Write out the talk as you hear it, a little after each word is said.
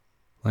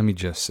let me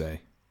just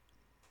say,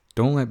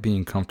 don't let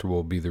being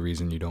comfortable be the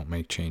reason you don't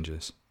make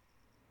changes.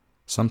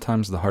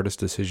 Sometimes the hardest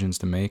decisions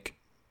to make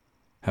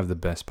have the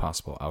best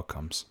possible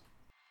outcomes.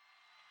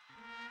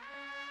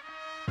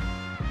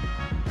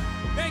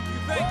 Thank you,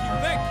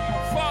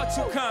 far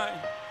too kind.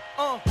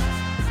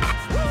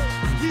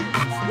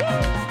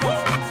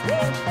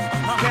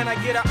 Can I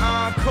get an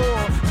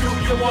encore? Do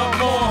you want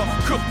more?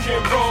 Cook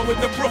and roll with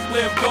the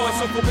Brooklyn boys.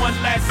 So for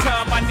one last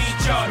time, I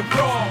need y'all to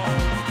roll.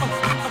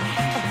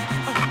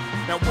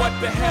 Now what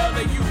the hell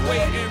are you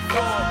waiting for?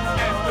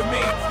 After me,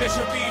 there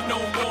should be no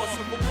more.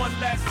 So for one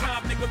last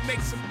time, nigga,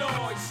 make some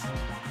noise.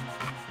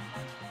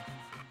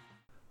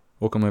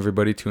 Welcome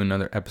everybody to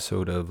another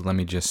episode of Let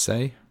Me Just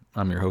Say.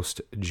 I'm your host,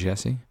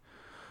 Jesse.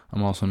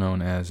 I'm also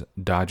known as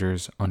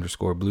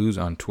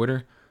Dodgers_Blues on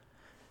Twitter.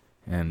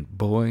 And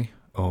boy,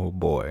 oh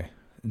boy,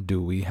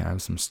 do we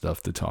have some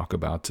stuff to talk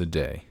about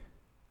today.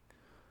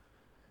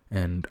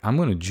 And I'm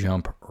going to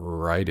jump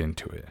right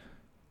into it.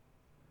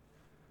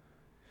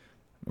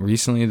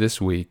 Recently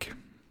this week,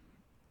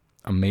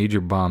 a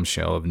major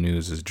bombshell of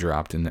news has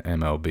dropped in the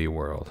MLB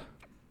world.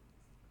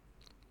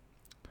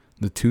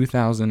 The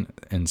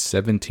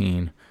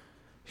 2017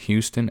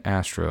 Houston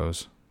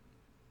Astros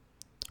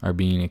are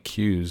being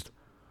accused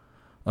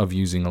of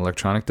using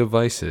electronic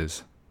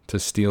devices to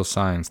steal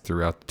signs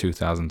throughout the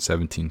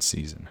 2017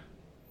 season.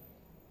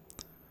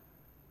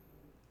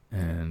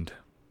 And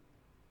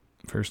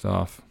first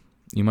off,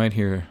 you might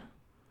hear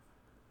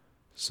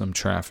some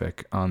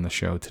traffic on the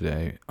show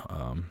today.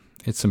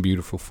 It's some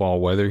beautiful fall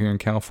weather here in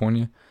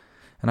California,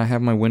 and I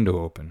have my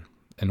window open.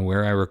 And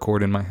where I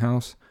record in my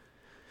house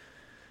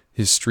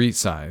is street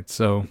side.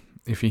 So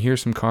if you hear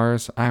some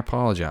cars, I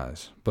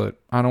apologize, but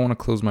I don't want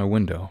to close my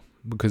window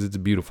because it's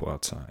beautiful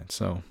outside.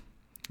 So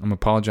I'm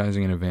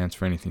apologizing in advance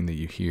for anything that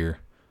you hear.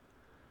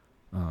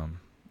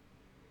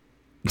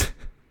 Did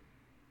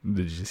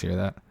you just hear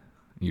that?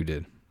 You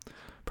did,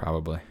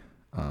 probably.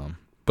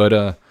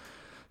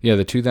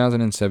 The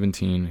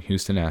 2017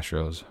 Houston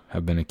Astros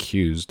have been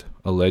accused,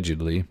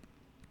 allegedly,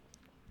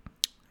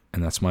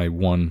 and that's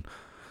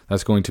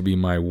going to be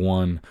my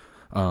one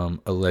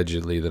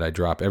allegedly that I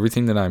drop.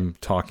 Everything that I'm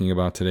talking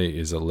about today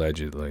is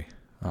allegedly.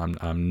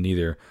 I'm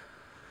neither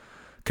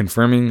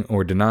confirming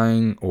or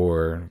denying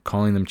or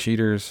calling them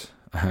cheaters.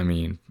 I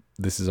mean,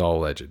 this is all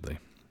allegedly.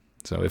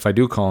 So if I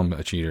do call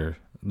them cheaters,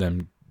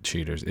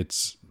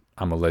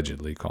 I'm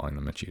allegedly calling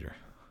them a cheater.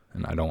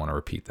 And I don't want to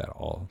repeat that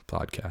all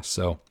podcast.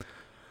 So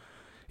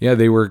yeah,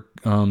 they were,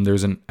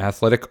 there's an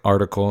Athletic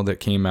article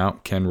that came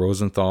out, Ken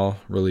Rosenthal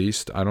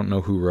released. I don't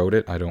know who wrote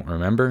it. I don't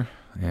remember,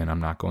 and I'm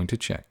not going to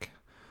check.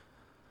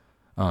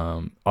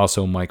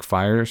 Also, Mike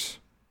Fiers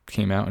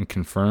came out and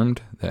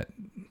confirmed that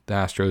the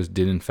Astros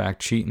did in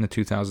fact cheat in the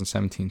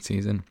 2017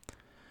 season.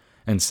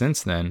 And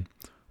since then,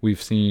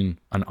 we've seen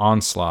an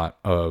onslaught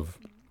of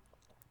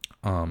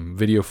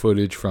video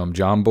footage from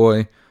John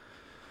Boy.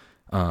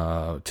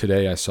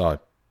 Today I saw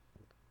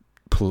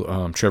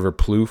Trevor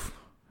Plouffe,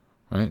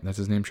 right? That's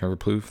his name, Trevor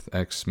Plouffe,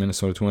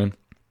 ex-Minnesota Twin.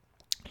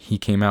 He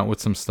came out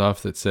with some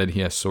stuff that said he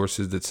has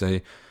sources that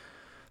say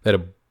that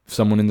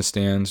someone in the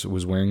stands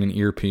was wearing an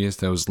earpiece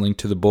that was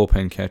linked to the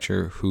bullpen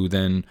catcher, who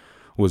then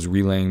was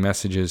relaying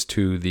messages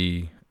to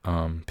the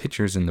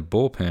pitchers in the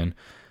bullpen,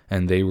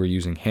 and they were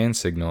using hand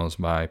signals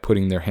by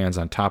putting their hands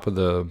on top of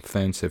the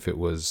fence if it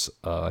was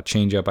a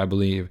changeup, I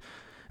believe,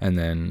 and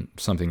then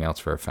something else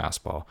for a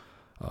fastball.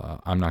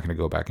 I'm not going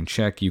to go back and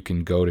check. You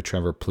can go to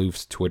Trevor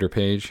Plouffe's Twitter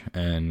page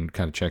and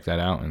kind of check that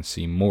out and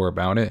see more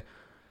about it.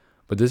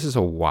 But this is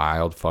a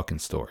wild fucking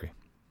story.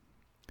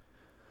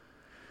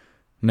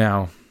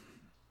 Now,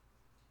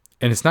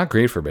 and it's not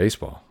great for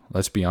baseball.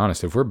 Let's be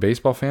honest. If we're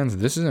baseball fans,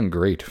 this isn't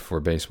great for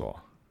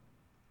baseball.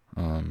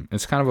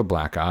 It's kind of a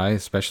black eye,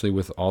 especially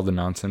with all the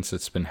nonsense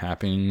that's been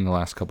happening in the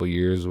last couple of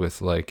years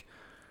with, like,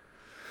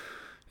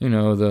 you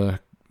know, the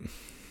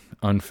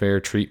unfair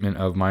treatment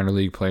of minor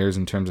league players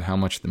in terms of how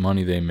much the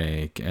money they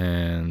make,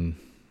 and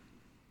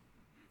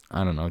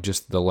I don't know,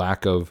 just the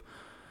lack of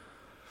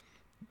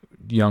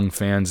young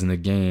fans in the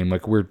game.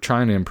 Like, we're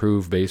trying to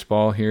improve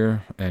baseball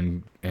here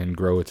and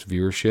grow its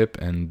viewership,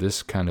 and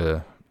this kind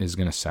of is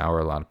going to sour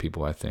a lot of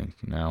people, I think.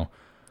 Now,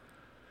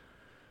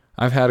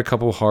 I've had a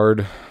couple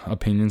hard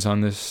opinions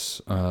on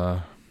this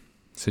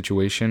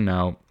situation.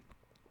 Now,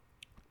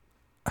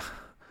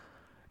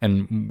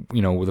 and,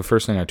 you know, the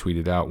first thing I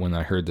tweeted out when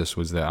I heard this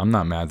was that I'm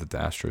not mad that the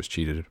Astros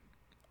cheated.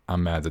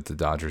 I'm mad that the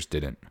Dodgers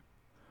didn't.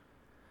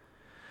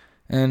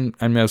 And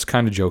I mean, I was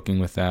kind of joking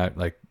with that.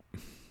 Like,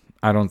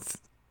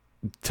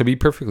 to be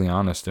perfectly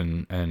honest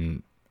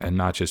and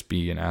not just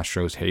be an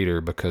Astros hater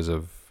because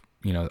of,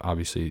 you know,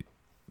 obviously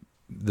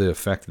the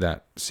effect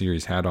that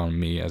series had on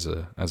me as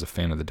a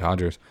fan of the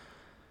Dodgers,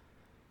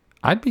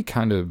 I'd be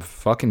kind of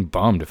fucking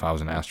bummed if I was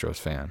an Astros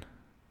fan.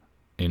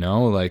 You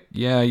know, like,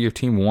 yeah, your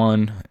team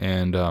won,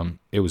 and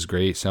it was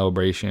great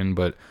celebration,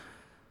 but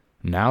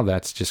now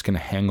that's just going to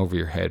hang over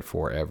your head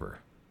forever.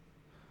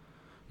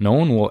 No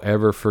one will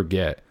ever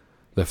forget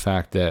the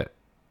fact that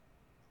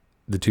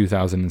the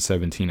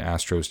 2017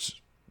 Astros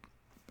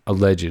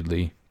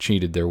allegedly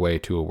cheated their way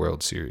to a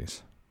World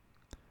Series.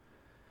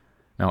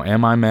 Now,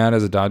 am I mad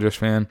as a Dodgers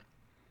fan?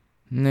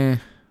 Nah.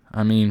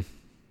 I mean,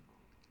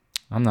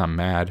 I'm not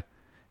mad.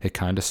 It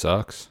kind of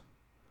sucks.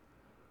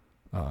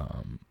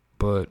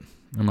 But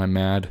am I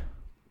mad?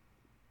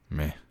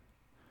 Meh.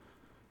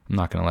 I'm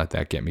not going to let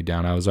that get me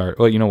down. I was already,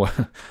 well, you know what?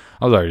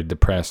 I was already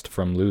depressed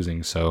from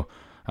losing, so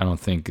I don't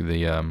think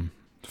the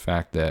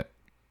fact that,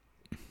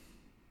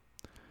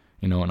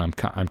 you know, and I'm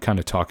kind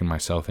of talking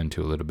myself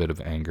into a little bit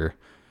of anger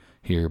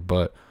here,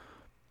 but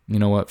you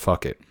know what?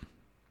 Fuck it.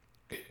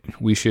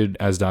 We should,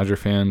 as Dodger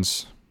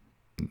fans,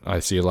 I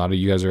see a lot of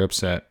you guys are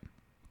upset,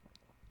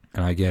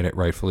 and I get it,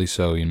 rightfully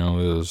so. You know,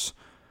 it was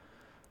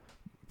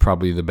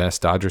probably the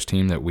best Dodgers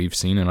team that we've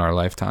seen in our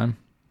lifetime,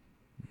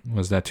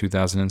 was that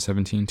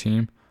 2017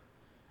 team.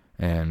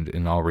 And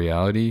in all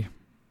reality,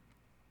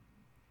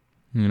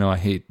 you know, I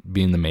hate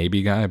being the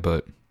maybe guy,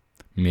 but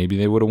maybe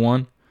they would have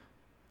won.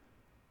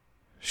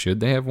 Should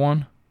they have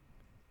won?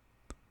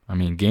 I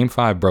mean, Game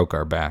 5 broke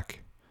our back.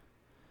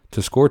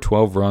 To score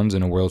 12 runs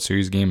in a World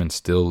Series game and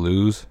still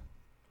lose,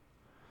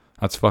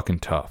 that's fucking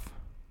tough.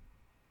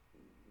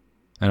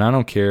 And I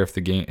don't care if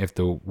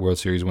the World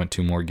Series went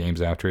 2 more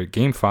games after it.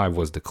 Game 5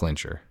 was the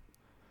clincher.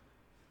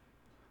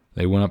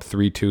 They went up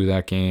 3-2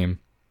 that game,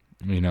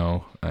 you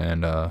know,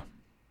 and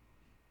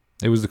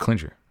it was the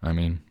clincher. I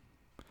mean,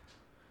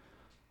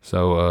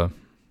 so,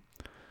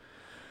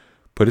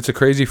 but it's a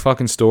crazy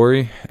fucking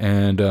story,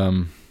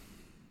 and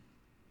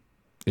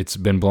it's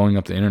been blowing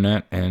up the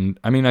internet. And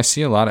I mean, I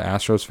see a lot of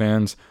Astros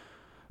fans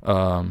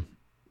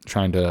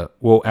trying to,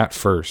 well, at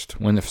first,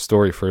 when the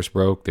story first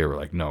broke, they were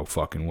like, no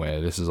fucking way,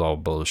 this is all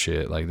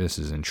bullshit, like, this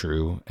isn't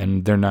true.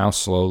 And they're now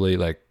slowly,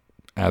 like,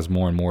 as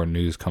more and more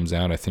news comes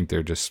out, I think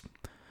they're just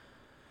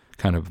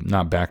kind of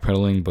not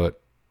backpedaling,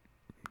 but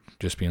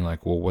just being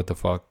like, well, what the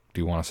fuck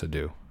do you want us to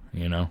do?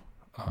 You know?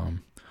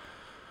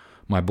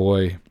 My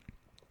boy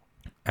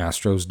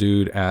Astros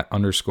dude at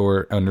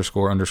 ___ Astros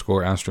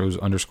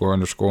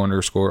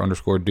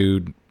 ___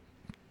 dude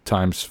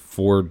times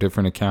 4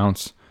 different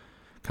accounts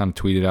kind of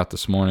tweeted out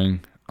this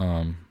morning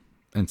and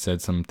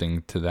said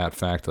something to that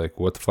fact, like,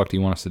 what the fuck do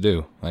you want us to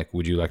do? Like,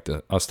 would you like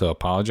us to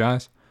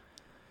apologize?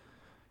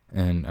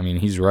 And I mean,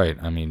 he's right.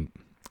 I mean,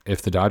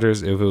 if it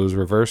was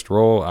reversed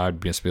role,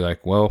 I'd just be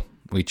like, well,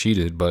 we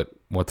cheated, but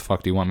what the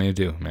fuck do you want me to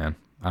do, man?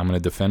 I'm going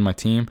to defend my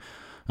team.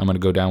 I'm going to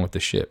go down with the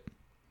ship.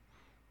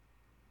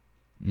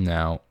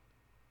 Now,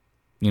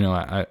 you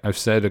know, I've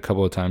said a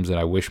couple of times that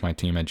I wish my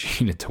team had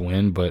cheated to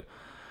win, but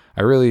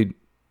I really,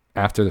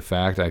 after the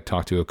fact, I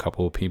talked to a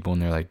couple of people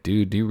and they're like,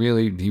 dude, do you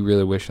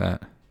really wish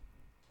that?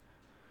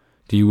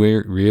 Do you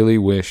really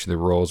wish the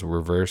roles were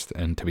reversed?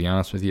 And to be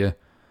honest with you,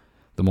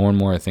 the more and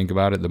more I think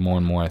about it, the more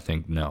and more I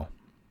think no.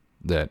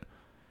 That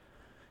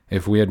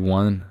if we had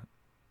won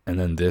and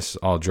then this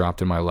all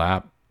dropped in my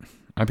lap,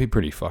 I'd be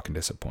pretty fucking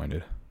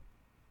disappointed.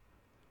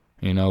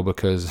 You know,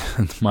 because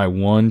my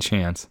one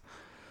chance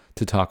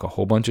to talk a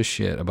whole bunch of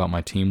shit about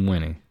my team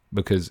winning,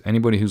 because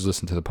anybody who's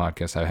listened to the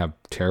podcast, I have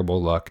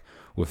terrible luck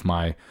with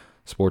my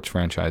sports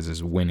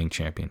franchises winning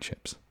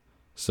championships.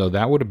 So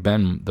that would have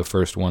been the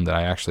first one that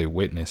I actually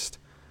witnessed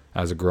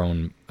as a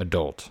grown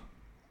adult.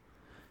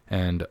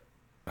 And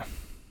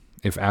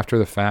if after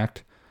the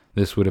fact,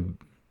 this would have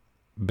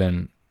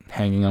been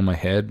hanging on my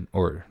head,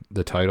 or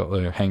the title,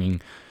 or hanging,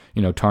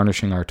 you know,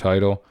 tarnishing our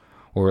title,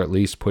 or at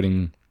least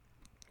putting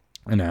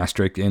an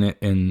asterisk in it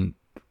in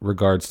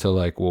regards to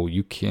like, well,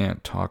 you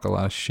can't talk a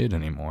lot of shit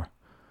anymore.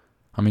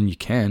 I mean, you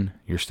can.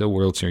 You're still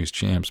World Series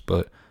champs,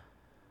 but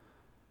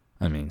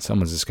I mean,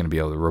 someone's just going to be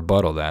able to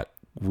rebuttal that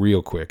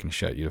real quick and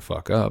shut you the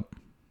fuck up.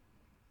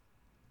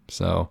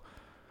 So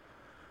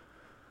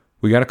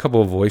we got a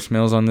couple of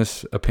voicemails on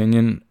this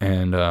opinion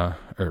and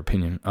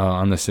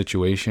on this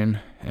situation,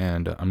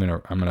 and I'm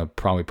gonna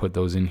probably put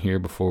those in here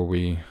before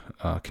we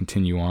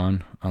continue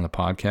on the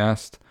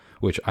podcast,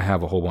 which I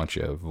have a whole bunch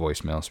of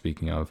voicemails,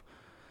 speaking of.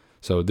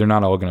 So they're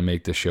not all going to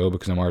make this show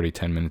because I'm already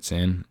 10 minutes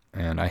in,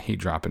 and I hate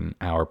dropping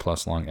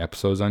hour-plus long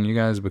episodes on you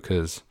guys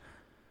because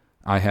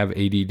I have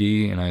ADD,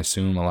 and I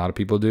assume a lot of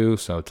people do.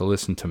 So to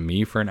listen to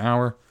me for an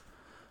hour,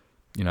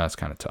 you know, that's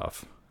kind of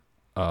tough.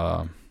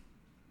 But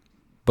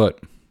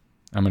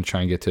I'm going to try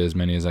and get to as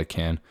many as I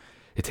can.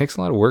 It takes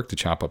a lot of work to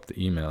chop up the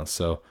emails,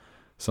 so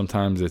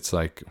sometimes it's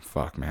like,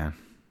 fuck, man,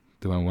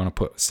 do I want to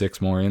put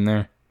 6 more in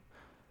there?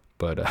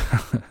 But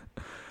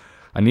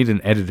I need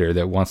an editor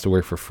that wants to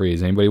work for free.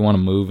 Does anybody want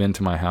to move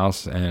into my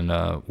house and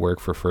work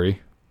for free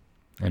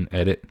and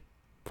edit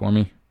for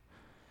me?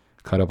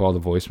 Cut up all the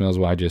voicemails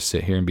while I just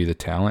sit here and be the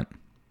talent?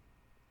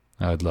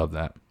 I'd love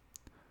that.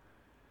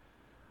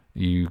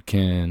 You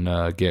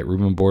can get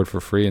room and board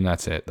for free, and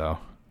that's it, though.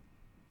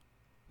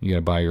 You got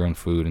to buy your own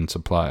food and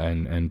supply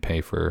and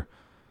pay for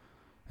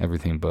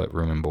everything but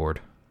room and board.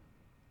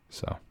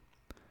 So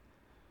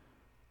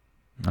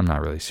I'm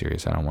not really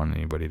serious. I don't want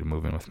anybody to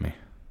move in with me.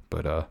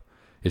 But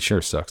it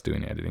sure sucks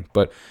doing editing.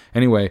 But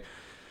anyway,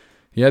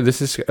 yeah,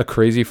 this is a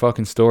crazy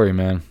fucking story,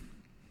 man.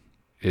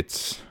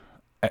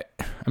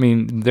 I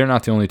mean, they're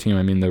not the only team.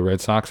 I mean, the Red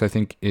Sox, I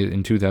think,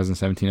 in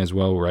 2017 as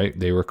well, right?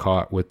 They were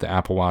caught with the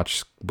Apple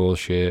Watch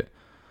bullshit.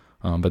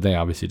 But they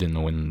obviously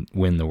didn't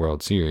win the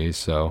World Series.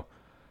 So,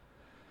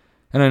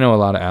 and I know a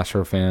lot of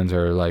Astro fans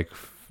are like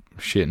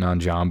shitting on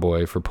John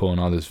Boy for pulling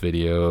all this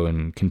video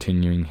and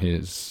continuing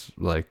his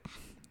like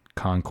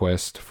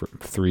conquest for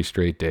 3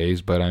 straight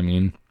days. But I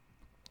mean,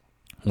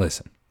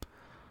 listen,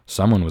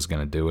 someone was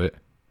going to do it,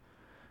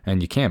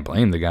 and you can't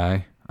blame the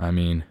guy. I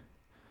mean,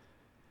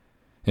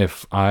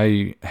 if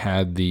I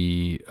had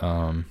the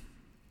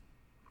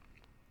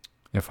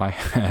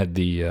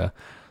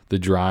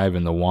drive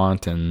and the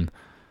want, and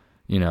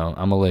you know,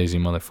 I'm a lazy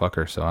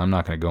motherfucker, so I'm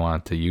not going to go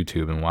on to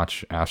YouTube and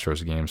watch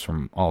Astros games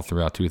from all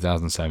throughout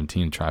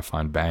 2017 and try to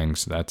find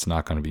bangs. That's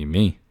not going to be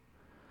me.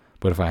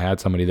 But if I had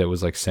somebody that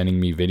was like sending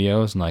me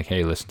videos and like,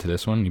 hey, listen to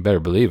this one, you better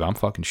believe I'm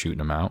fucking shooting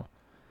them out.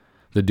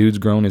 The dude's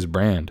grown his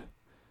brand.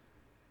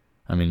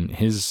 I mean,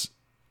 his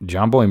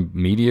John Boy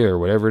Media or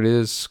whatever it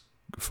is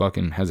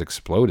fucking has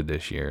exploded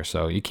this year.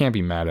 So you can't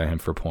be mad at him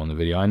for pulling the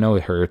video. I know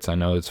it hurts. I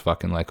know it's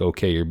fucking like,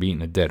 okay, you're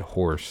beating a dead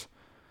horse.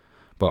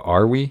 But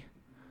are we?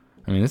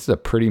 I mean, this is a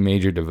pretty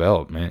major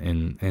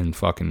development in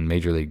fucking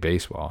Major League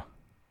Baseball.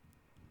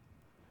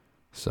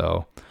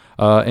 So,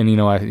 and you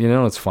know,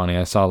 it's funny.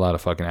 I saw a lot of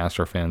fucking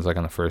Astro fans like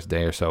on the first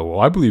day or so. Well,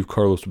 I believe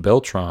Carlos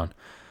Beltran.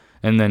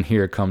 And then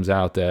here it comes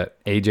out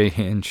that AJ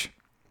Hinch,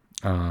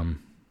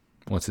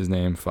 what's his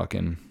name?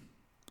 Fucking,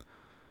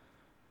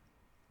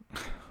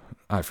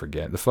 I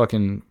forget. The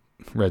fucking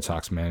Red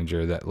Sox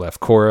manager that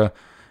left, Cora,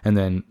 and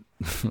then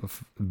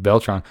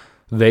Beltran,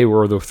 they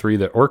were the 3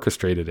 that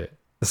orchestrated it.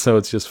 So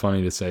it's just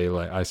funny to say,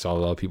 like, I saw a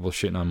lot of people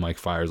shitting on Mike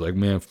Fiers, like,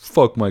 man,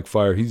 fuck Mike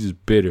Fiers, he's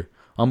just bitter.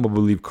 I'm going to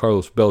believe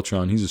Carlos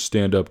Beltran, he's a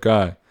stand-up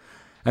guy.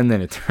 And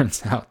then it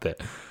turns out that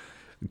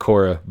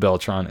Cora,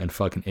 Beltran, and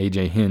fucking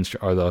AJ Hinch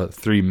are the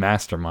 3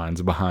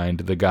 masterminds behind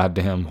the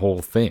goddamn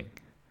whole thing.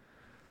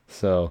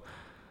 So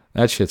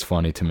that shit's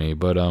funny to me.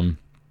 But,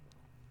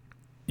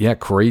 yeah,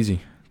 crazy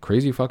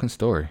fucking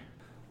story.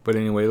 But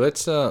anyway,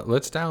 let's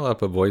dial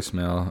up a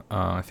voicemail.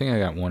 I think I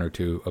got 1 or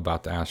 2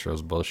 about the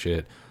Astros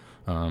bullshit.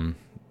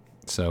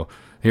 So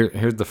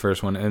here's the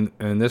first one,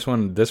 and this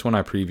one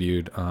I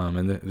previewed,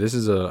 and this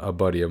is a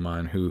buddy of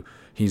mine who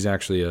he's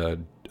actually a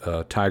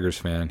Tigers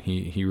fan.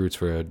 He roots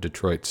for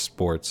Detroit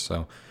sports,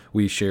 so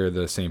we share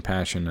the same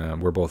passion.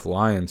 We're both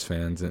Lions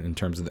fans in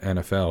terms of the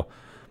NFL,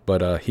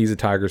 but he's a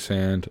Tigers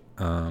fan,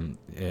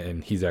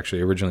 and he's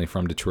actually originally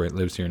from Detroit,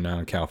 lives here now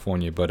in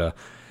California, but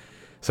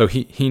so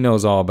he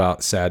knows all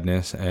about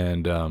sadness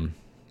and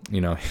you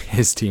know,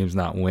 his team's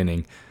not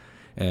winning.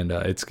 And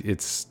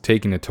it's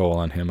taking a toll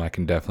on him. I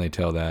can definitely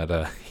tell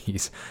that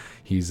he's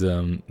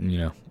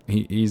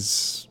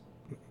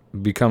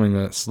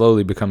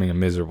slowly becoming a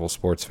miserable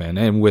sports fan.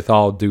 And with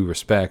all due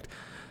respect,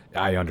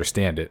 I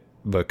understand it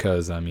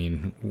because I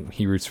mean,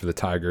 he roots for the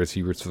Tigers,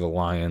 he roots for the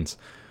Lions.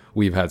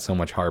 We've had so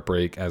much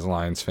heartbreak as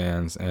Lions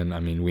fans, and I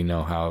mean, we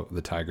know how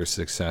the Tigers'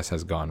 success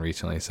has gone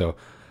recently. So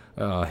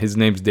his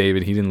name's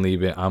David. He didn't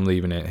leave it. I'm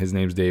leaving it. His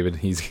name's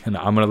David.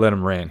 I'm gonna let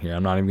him rant here.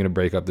 I'm not even gonna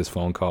break up this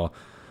phone call.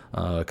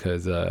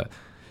 Because,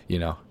 you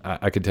know,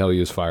 I could tell he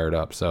was fired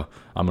up. So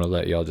I'm going to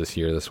let y'all just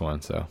hear this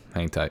one. So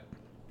hang tight.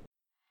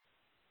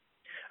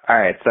 All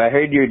right. So I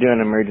heard you were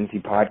doing an emergency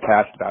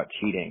podcast about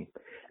cheating.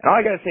 And all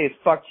I got to say is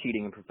fuck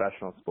cheating in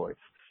professional sports.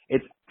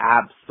 It's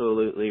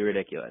absolutely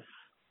ridiculous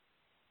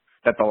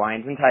that the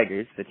Lions and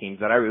Tigers, the teams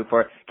that I root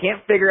for,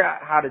 can't figure out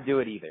how to do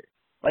it either.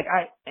 Like,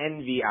 I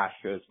envy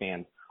Astros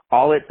fans.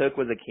 All it took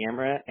was a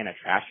camera and a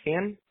trash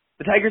can.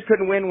 The Tigers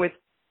couldn't win with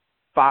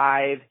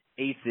 5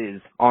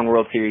 aces on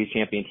World Series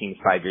champion teams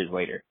 5 years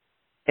later.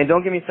 And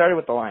don't get me started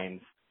with the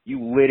Lions.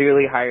 You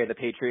literally hired the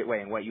Patriot way,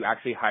 and what, you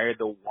actually hired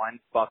the one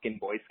fucking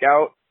Boy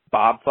Scout,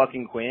 Bob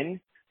fucking Quinn,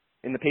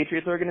 in the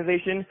Patriots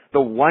organization? The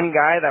one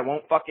guy that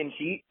won't fucking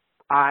cheat?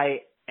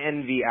 I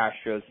envy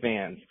Astros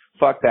fans.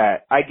 Fuck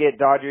that. I get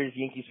Dodgers,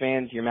 Yankees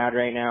fans, you're mad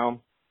right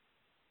now,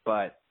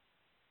 but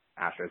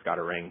Astros got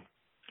a ring.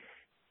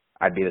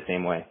 I'd be the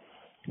same way.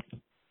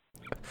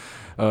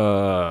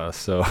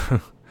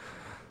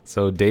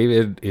 So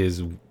David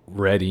is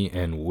ready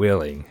and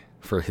willing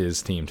for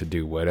his team to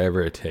do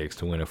whatever it takes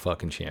to win a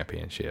fucking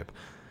championship.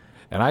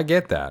 And I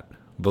get that.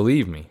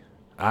 Believe me.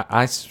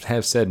 I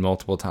have said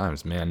multiple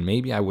times, man,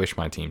 maybe I wish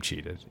my team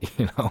cheated,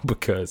 you know,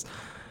 because,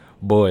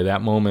 boy,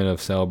 that moment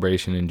of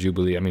celebration and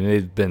jubilee, I mean,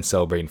 they've been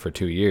celebrating for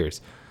 2 years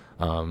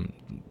to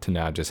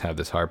now just have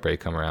this heartbreak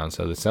come around.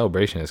 So the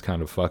celebration is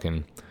kind of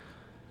fucking,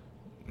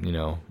 you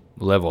know,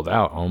 leveled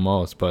out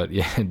almost. But,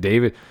 yeah,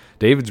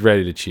 David's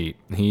ready to cheat.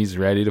 He's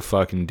ready to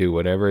fucking do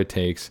whatever it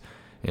takes.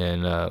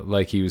 And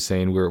like he was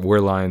saying, we're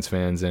Lions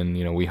fans, and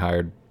you know, we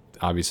hired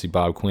obviously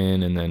Bob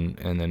Quinn and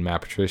then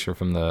Matt Patricia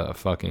from the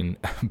fucking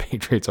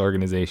Patriots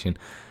organization,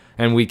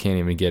 and we can't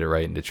even get it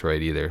right in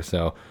Detroit either.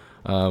 So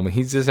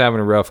he's just having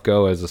a rough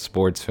go as a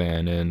sports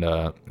fan,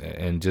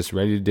 and just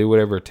ready to do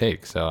whatever it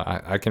takes. So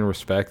I can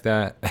respect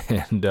that,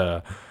 and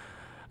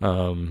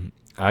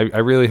I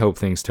really hope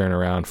things turn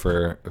around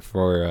for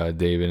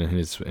David and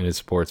his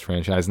sports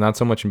franchise. Not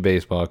so much in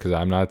baseball, because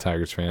I'm not a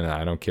Tigers fan and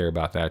I don't care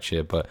about that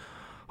shit. But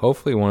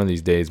hopefully one of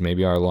these days,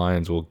 maybe our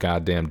Lions will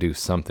goddamn do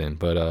something.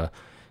 But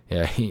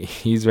yeah,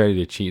 he's ready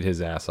to cheat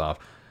his ass off.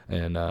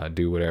 and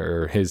do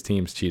whatever. Or his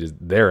teams cheated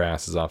their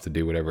asses off to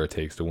do whatever it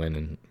takes to win.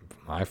 And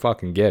I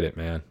fucking get it,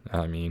 man.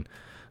 I mean,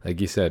 like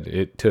you said,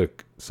 it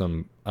took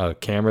a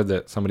camera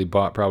that somebody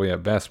bought probably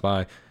at Best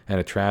Buy and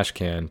a trash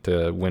can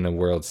to win a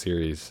World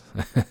Series.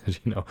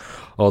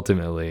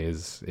 Ultimately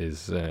is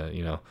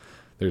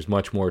there's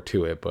much more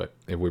to it. But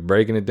if we're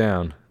breaking it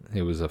down,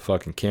 it was a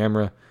fucking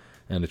camera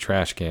and a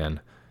trash can,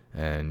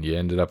 and you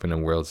ended up in a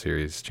World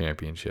Series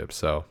championship.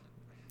 So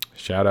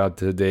shout out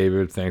to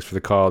David. Thanks for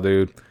the call,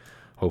 dude.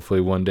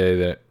 Hopefully one day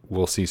that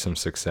we'll see some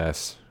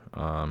success.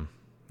 At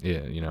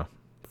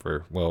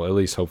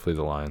least hopefully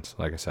the Lions.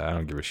 Like I said, I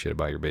don't give a shit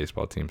about your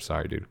baseball team.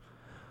 Sorry, dude.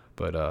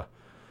 But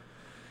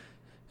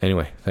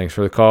anyway, thanks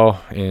for the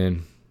call.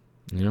 And,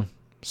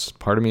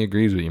 part of me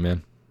agrees with you,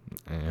 man.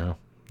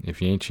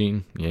 If you ain't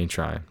cheating, you ain't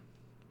trying.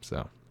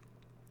 So,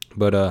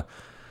 but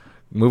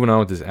moving on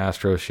with this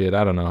Astro shit,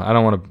 I don't know. I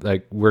don't want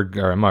to,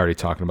 I'm already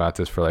talking about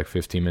this for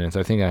 15 minutes.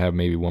 I think I have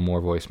maybe one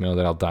more voicemail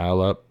that I'll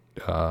dial up.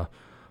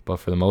 But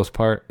for the most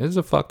part, this is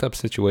a fucked up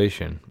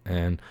situation.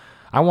 And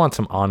I want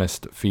some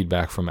honest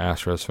feedback from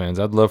Astros fans.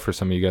 I'd love for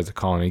some of you guys to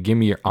call in and give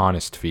me your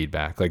honest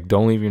feedback.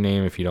 Don't leave your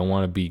name if you don't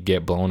want to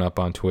get blown up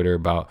on Twitter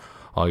about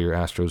all your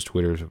Astros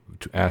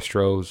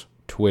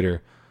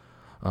Twitter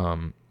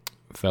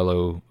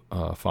fellow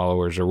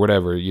followers or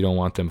whatever. You don't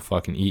want them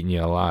fucking eating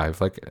you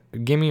alive.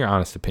 Give me your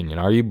honest opinion.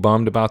 Are you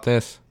bummed about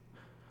this?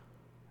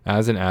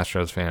 As an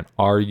Astros fan,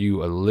 are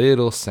you a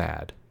little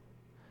sad?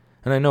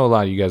 And I know a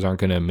lot of you guys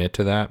aren't going to admit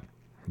to that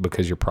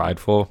because you're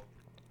prideful.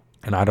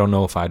 And I don't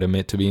know if I'd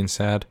admit to being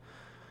sad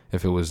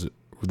if it was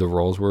the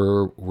roles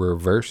were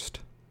reversed.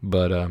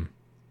 But,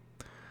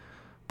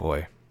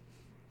 boy,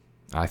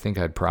 I think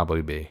I'd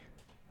probably be.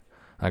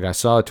 I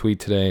saw a tweet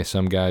today,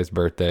 some guy's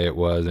birthday it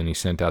was, and he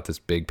sent out this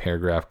big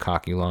paragraph,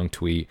 cocky long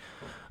tweet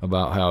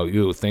about how,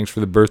 thanks for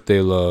the birthday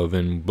love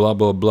and blah,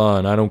 blah, blah,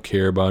 and I don't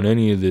care about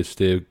any of this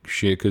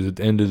shit because at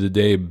the end of the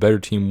day, a better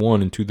team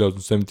won in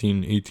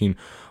 2017, 18,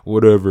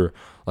 whatever.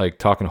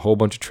 Talking a whole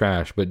bunch of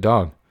trash. But,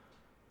 dog,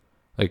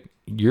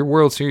 your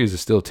World Series is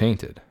still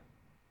tainted.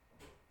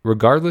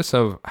 Regardless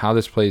of how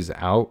this plays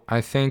out, I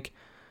think,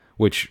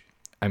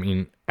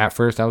 at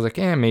first I was like,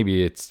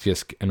 maybe it's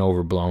just an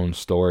overblown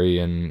story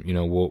and,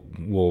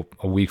 we'll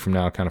a week from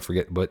now kind of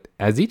forget. But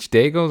as each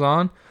day goes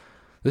on,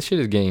 this shit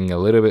is getting a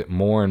little bit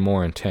more and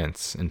more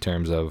intense in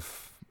terms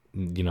of,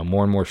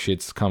 more and more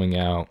shit's coming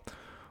out.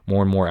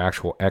 More and more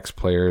actual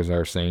ex-players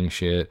are saying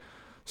shit.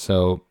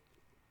 So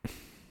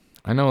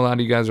I know a lot of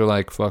you guys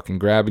are fucking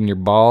grabbing your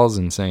balls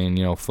and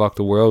saying, fuck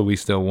the world, we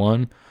still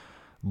won.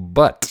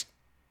 But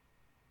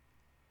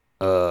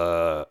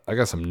I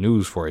got some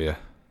news for you.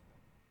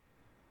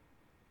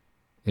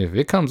 If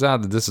it comes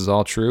out that this is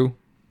all true,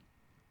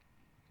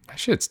 that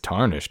shit's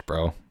tarnished,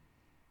 bro.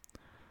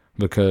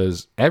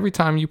 Because every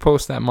time you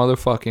post that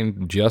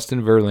motherfucking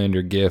Justin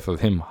Verlander gif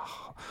of him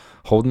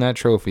holding that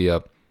trophy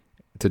up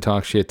to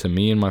talk shit to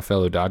me and my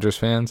fellow Dodgers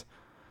fans,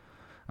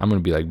 I'm going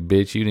to be like,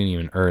 bitch, you didn't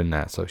even earn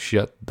that, so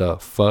shut the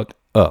fuck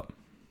up.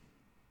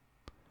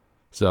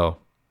 So,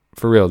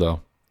 for real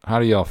though, how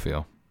do y'all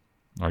feel?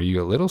 Are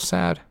you a little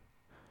sad?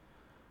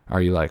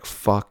 Are you like,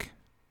 fuck?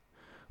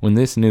 When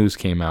this news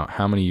came out,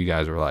 how many of you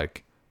guys were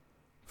like,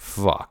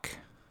 fuck?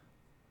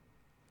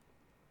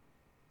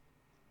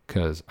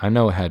 Because I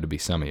know it had to be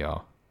some of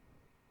y'all.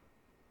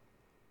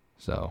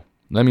 So,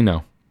 let me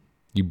know.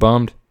 You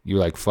bummed? You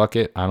like, fuck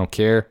it, I don't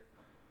care.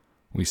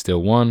 We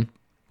still won.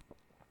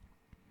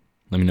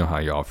 Let me know how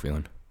y'all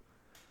feeling.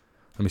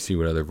 Let me see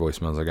what other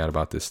voicemails I got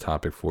about this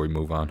topic before we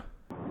move on.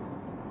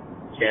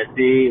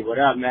 Jesse, what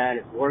up, man?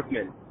 It's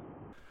Workman.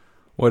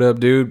 What up,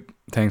 dude?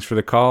 Thanks for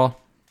the call.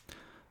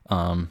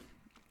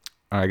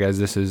 All right, guys.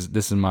 This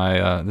is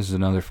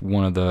another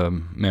one of the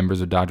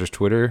members of Dodgers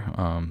Twitter.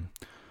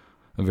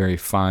 A very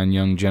fine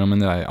young gentleman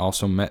that I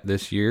also met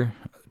this year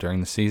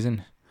during the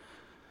season.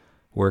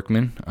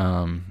 Workman.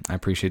 I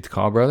appreciate the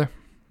call, brother.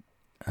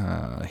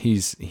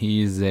 He's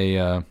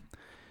a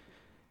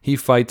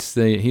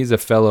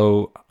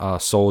fellow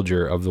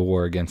soldier of the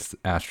war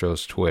against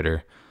Astros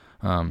Twitter.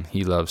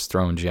 He loves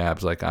throwing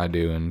jabs like I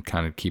do and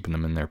kind of keeping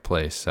them in their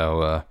place.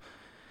 So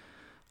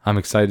I'm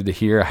excited to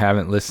hear. I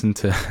haven't listened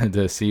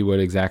to see what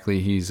exactly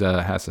he's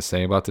has to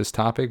say about this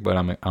topic, but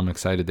I'm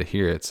excited to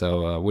hear it.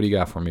 So what do you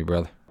got for me,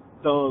 brother?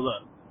 So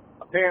look,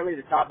 apparently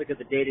the topic of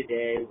the day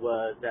today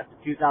was that the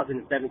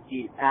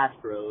 2017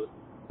 Astros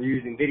were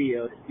using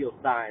video to steal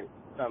signs,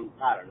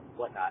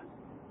 whatnot.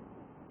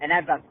 And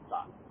I've got some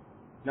thoughts.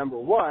 Number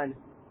one,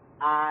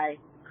 I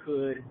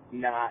could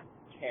not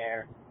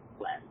care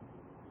less.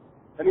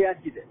 Let me ask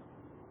you this.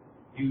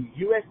 Do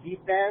USC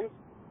fans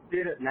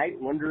sit at night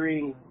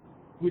wondering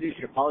who they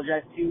should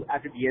apologize to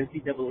after the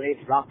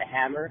NCAA dropped the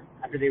hammer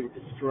after they were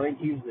destroying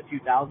teams in the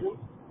 2000s?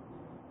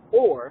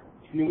 Or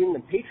do New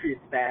England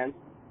Patriots fans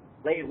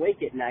lay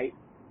awake at night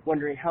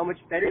wondering how much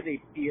better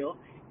they'd feel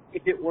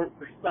if it weren't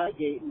for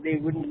Spygate and they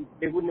wouldn't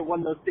have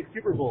won those 6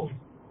 Super Bowls?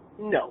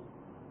 No.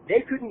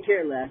 They couldn't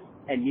care less,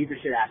 and neither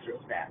should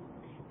Astros fans.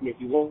 And if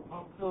you won't,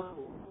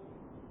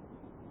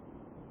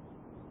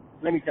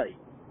 let me tell you.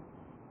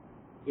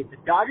 if the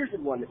Dodgers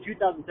had won the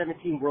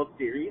 2017 World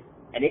Series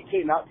and it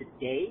came out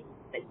today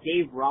that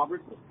Dave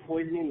Roberts was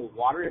poisoning the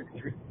water in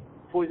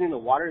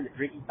the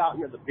drinking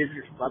fountain of the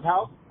visitors'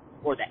 clubhouse,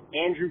 or that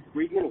Andrew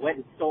Friedman went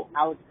and stole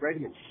Alex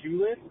Bregman's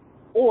shoeless,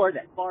 or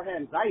that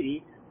Farhan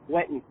Zaidi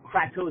went and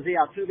cracked Jose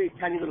Altuve's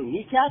tiny little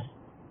kneecaps,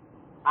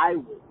 I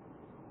would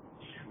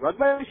shrug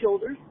my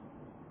shoulders,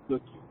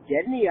 look you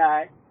dead in the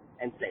eye,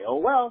 and say, oh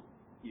well,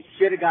 you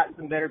should have gotten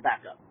some better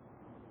backup.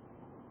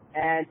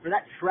 And for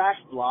that trash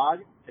blog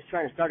that's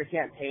trying to start a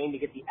campaign to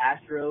get the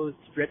Astros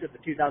stripped of the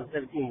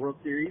 2017 World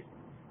Series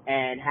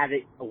and have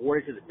it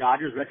awarded to the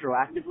Dodgers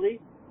retroactively,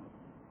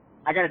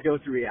 I gotta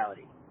dose to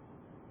reality.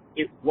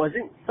 It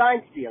wasn't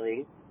sign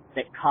stealing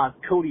that caused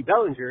Cody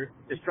Bellinger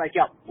to strike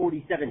out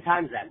 47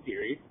 times that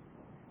series.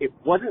 It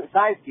wasn't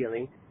sign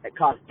stealing that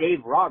caused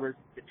Dave Roberts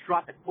to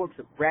trot the corpse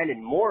of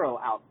Brandon Morrow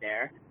out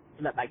there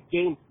so that by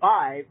Game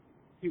 5,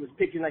 he was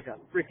pitching like a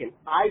freaking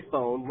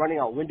iPhone running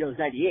on Windows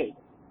 98.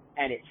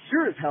 And it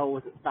sure as hell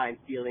wasn't sign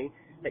stealing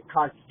that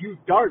caused Yu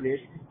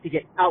Darvish to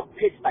get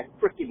outpitched by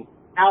freaking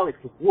Alex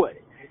Wood.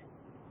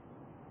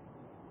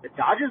 The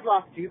Dodgers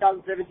lost the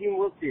 2017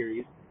 World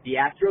Series. The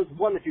Astros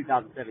won the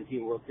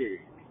 2017 World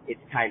Series.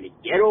 It's time to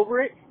get over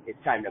it. It's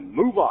time to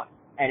move on.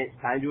 And it's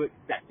time to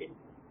accept it.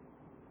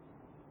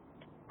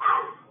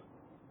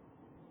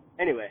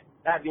 Anyway,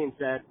 that being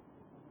said,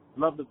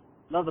 love the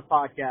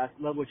podcast.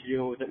 Love what you're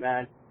doing with it,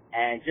 man.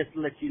 And just to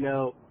let you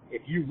know,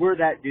 if you were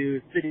that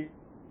dude sitting in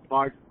the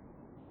bar,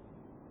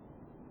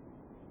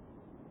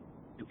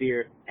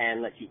 beer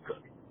and let you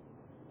cook.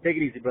 Take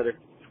it easy, brother.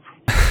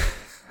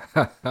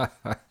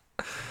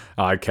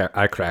 I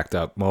cracked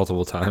up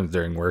multiple times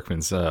during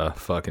Workman's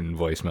fucking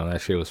voicemail. That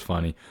shit was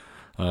funny.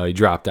 He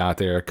dropped out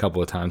there a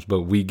couple of times,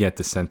 but we get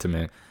the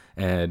sentiment,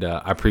 and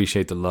I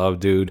appreciate the love,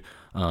 dude.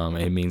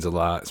 It means a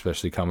lot,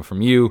 especially coming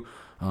from you.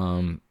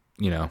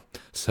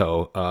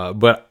 So,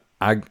 but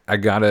I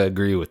gotta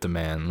agree with the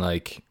man.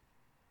 Like,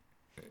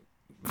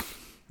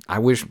 I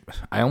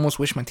almost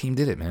wish my team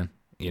did it, man.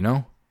 You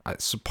know,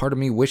 so part of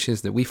me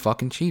wishes that we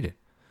fucking cheated.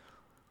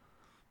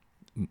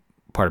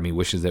 Part of me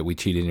wishes that we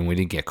cheated and we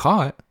didn't get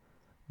caught,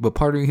 but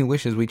part of me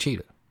wishes we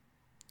cheated.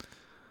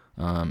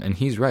 And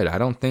he's right. I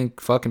don't think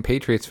fucking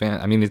Patriots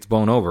fans, I mean, it's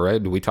blown over,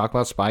 right? Do we talk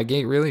about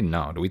Spygate, really?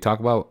 No. Do we talk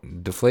about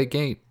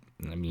Deflategate?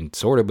 I mean,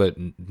 sort of, but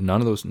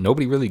none of those,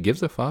 nobody really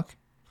gives a fuck.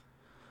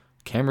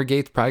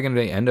 Cameragate's probably going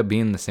to end up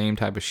being the same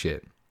type of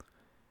shit.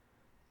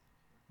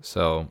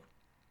 So,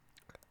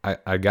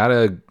 I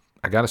gotta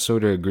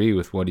sort of agree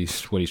with what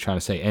he's trying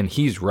to say, and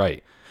he's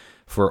right.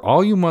 For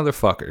all you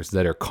motherfuckers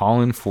that are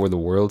calling for the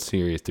World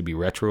Series to be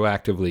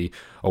retroactively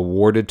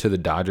awarded to the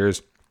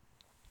Dodgers,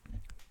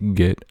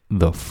 get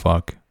the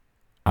fuck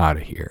out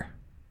of here.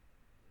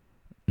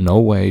 No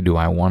way do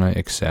I want to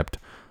accept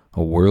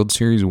a World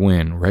Series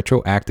win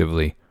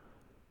retroactively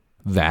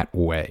that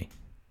way.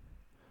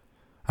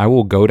 I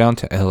will go down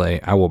to LA.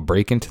 I will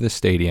break into the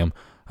stadium.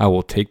 I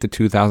will take the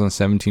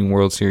 2017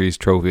 World Series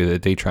trophy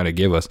that they try to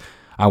give us.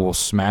 I will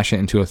smash it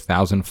into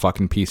 1,000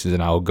 fucking pieces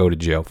and I will go to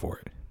jail for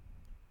it.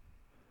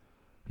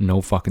 No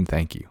fucking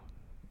thank you.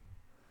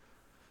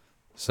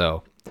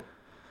 So,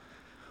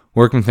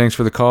 Workman, thanks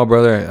for the call,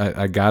 brother.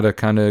 I gotta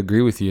kind of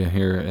agree with you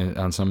here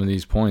on some of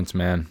these points,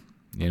 man.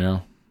 You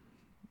know,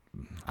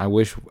 I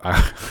wish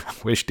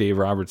Dave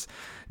Roberts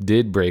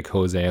did break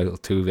Jose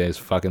Altuve's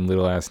fucking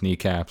little ass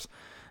kneecaps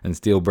and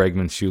steal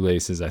Bregman's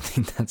shoelaces. I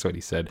think that's what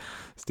he said.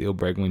 Steal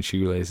Bregman's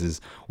shoelaces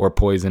or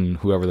poison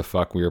whoever the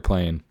fuck we were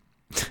playing.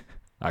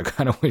 I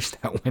kind of wish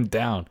that went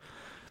down.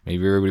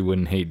 Maybe everybody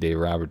wouldn't hate Dave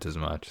Roberts as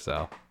much.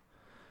 So,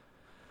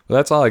 well,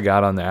 that's all I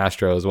got on the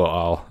Astros.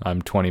 Well,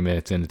 I'm 20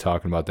 minutes into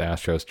talking about the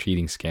Astros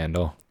cheating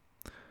scandal.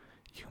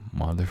 You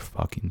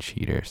motherfucking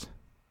cheaters.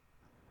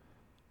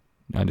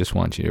 I just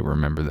want you to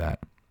remember that.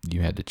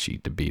 You had to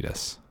cheat to beat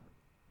us.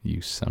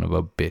 You son of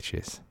a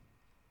bitches.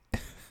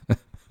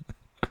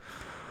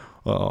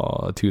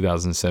 Oh, the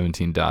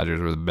 2017 Dodgers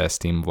were the best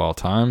team of all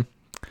time.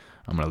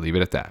 I'm going to leave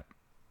it at that.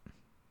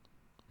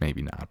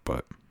 Maybe not,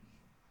 but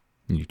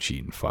you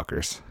cheating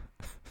fuckers.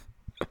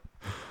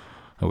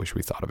 I wish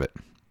we thought of it.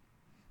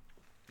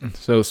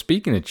 So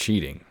speaking of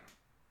cheating,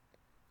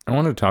 I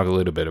wanted to talk a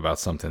little bit about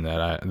something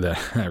that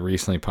I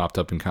recently popped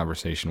up in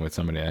conversation with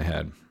somebody I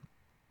had.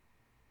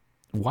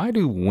 Why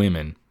do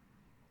women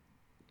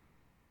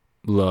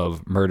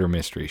love murder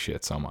mystery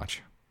shit so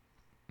much?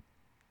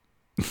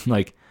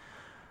 Like,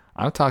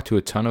 I've talked to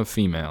a ton of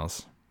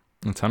females,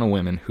 a ton of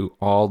women who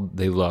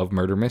they love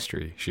murder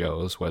mystery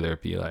shows, whether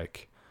it be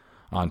like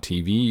on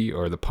TV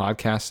or the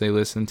podcasts they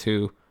listen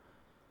to.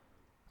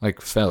 Like,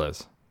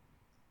 fellas,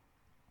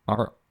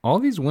 are all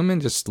these women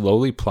just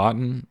slowly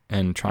plotting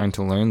and trying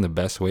to learn the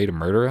best way to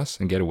murder us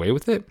and get away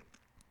with it?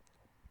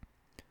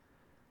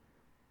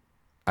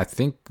 I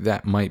think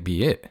that might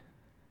be it.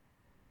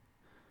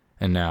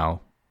 And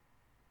now,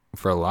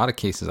 for a lot of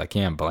cases, I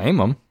can't blame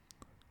them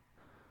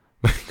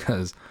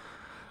because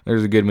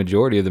there's a good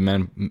majority of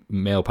the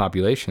male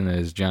population that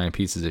is giant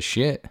pieces of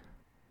shit.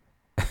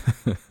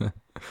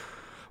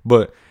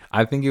 But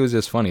I think it was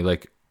just funny.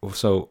 Like,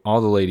 so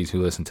all the ladies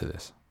who listen to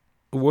this,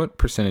 what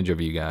percentage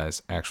of you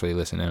guys actually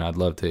listen? And I'd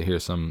love to hear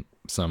some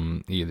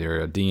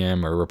either a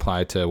DM or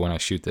reply to when I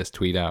shoot this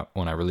tweet out,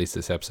 when I release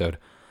this episode.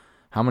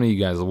 How many of you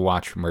guys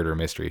watch murder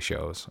mystery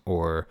shows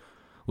or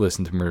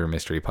listen to murder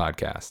mystery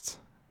podcasts?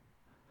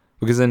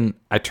 Because then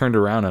I turned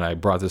around and I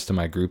brought this to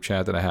my group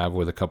chat that I have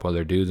with a couple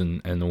other dudes,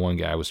 and the one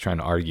guy was trying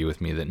to argue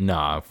with me that,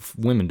 nah,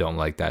 women don't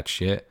like that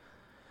shit.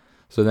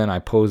 So then I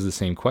posed the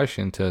same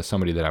question to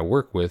somebody that I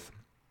work with,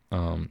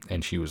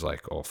 and she was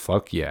like, oh,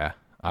 fuck yeah.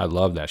 I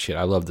love that shit.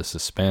 I love the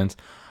suspense.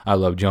 I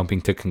love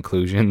jumping to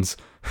conclusions,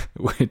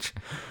 which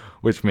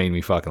made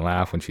me fucking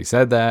laugh when she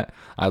said that.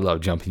 I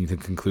love jumping to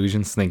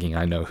conclusions thinking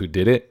I know who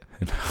did it.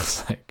 And I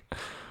was like,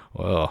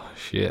 well,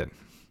 shit,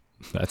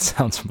 that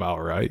sounds about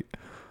right.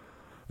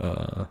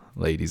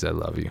 Ladies, I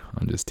love you.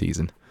 I'm just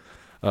teasing.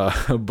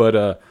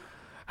 But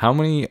how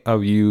many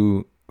of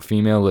you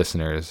female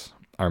listeners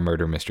are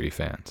murder mystery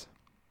fans?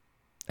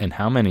 And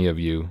how many of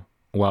you,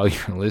 while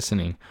you're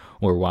listening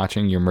or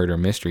watching your murder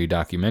mystery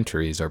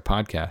documentaries or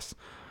podcasts,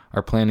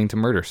 are planning to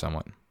murder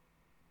someone?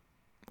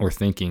 Or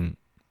thinking,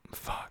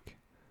 fuck,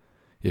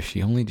 if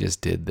she only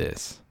just did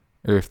this,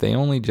 or if they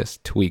only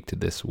just tweaked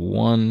this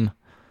one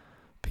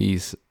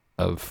piece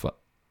of,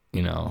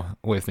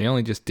 or if they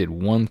only just did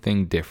one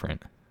thing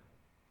different,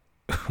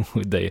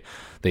 they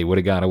would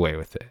have got away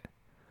with it.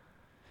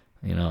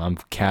 I'm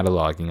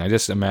cataloging. I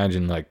just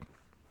imagine like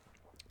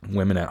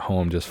women at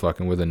home just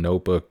fucking with a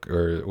notebook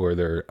or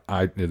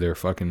their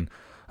fucking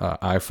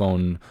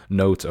iPhone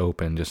notes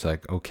open, just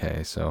like,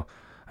 okay, so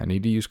I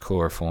need to use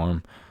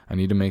chloroform. I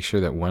need to make sure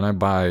that when I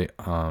buy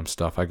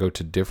stuff, I go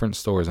to different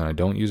stores and I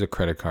don't use a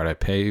credit card. I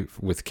pay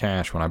with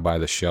cash when I buy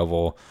the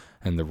shovel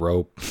and the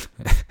rope.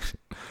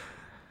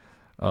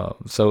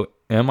 So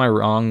am I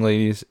wrong,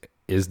 ladies?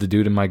 Is the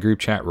dude in my group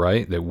chat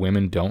right that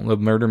women don't love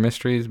murder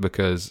mysteries?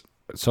 Because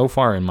so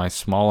far in my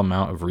small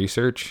amount of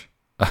research,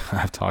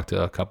 I've talked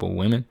to a couple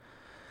women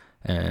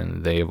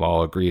and they have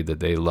all agreed that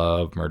they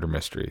love murder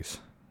mysteries.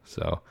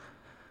 So,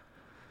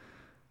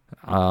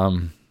 I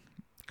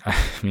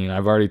mean,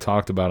 I've already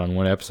talked about on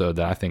one episode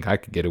that I think I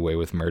could get away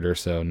with murder.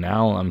 So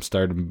now I'm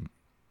starting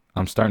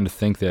to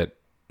think that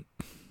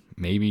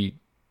maybe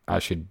I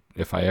should,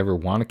 if I ever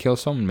want to kill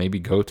someone, maybe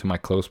go to my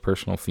close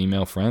personal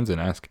female friends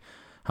and ask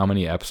how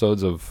many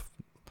episodes of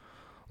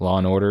Law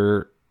and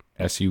Order,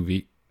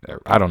 SUV,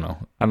 I don't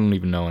know. I don't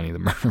even know any of the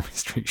murder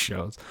mystery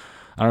shows.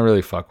 I don't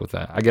really fuck with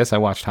that. I guess I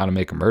watched How to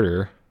Make a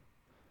Murderer.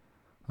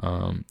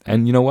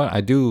 And you know what?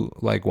 I do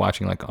like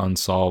watching like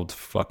unsolved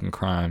fucking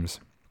crimes.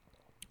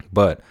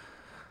 But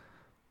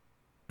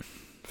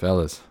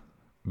fellas,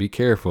 be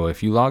careful.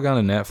 If you log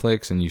on to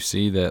Netflix and you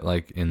see that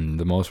like in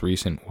the most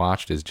recent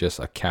watched is just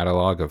a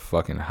catalog of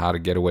fucking how to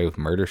get away with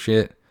murder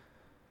shit,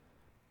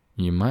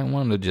 you might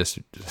want to just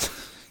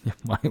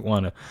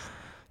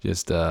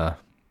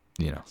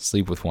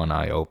sleep with one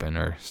eye open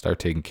or start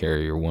taking care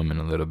of your woman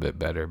a little bit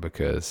better,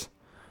 because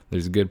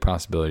there's a good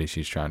possibility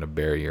she's trying to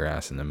bury your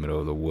ass in the middle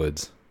of the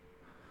woods.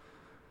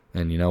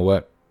 And you know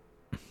what?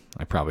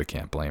 I probably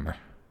can't blame her.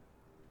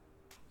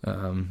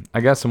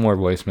 I got some more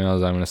voicemails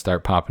I'm going to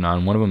start popping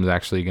on. One of them is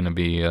actually going to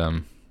be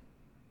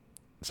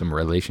some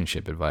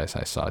relationship advice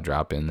I saw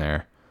drop in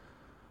there.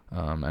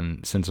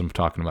 And since I'm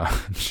talking about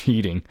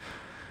cheating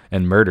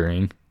and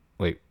murdering,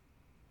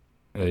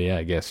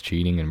 I guess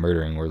cheating and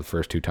murdering were the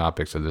first two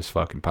topics of this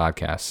fucking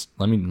podcast.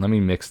 Let me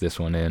mix this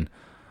one in.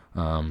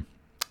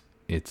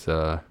 It's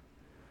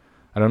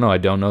I don't know. I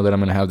don't know that I'm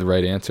gonna have the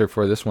right answer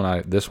for this one. I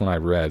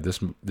read this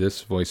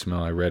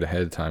voicemail I read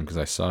ahead of time because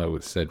I saw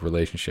it said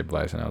relationship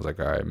advice, and I was like,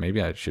 all right,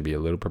 maybe I should be a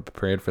little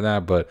prepared for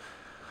that. But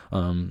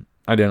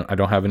I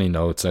don't have any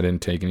notes. I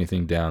didn't take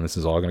anything down. This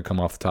is all gonna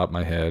come off the top of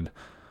my head.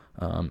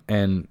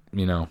 And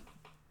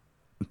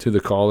to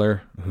the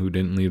caller who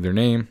didn't leave their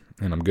name,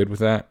 and I'm good with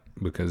that,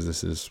 because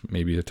this is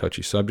maybe a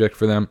touchy subject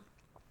for them.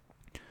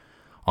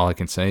 All I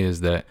can say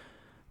is that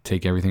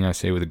take everything I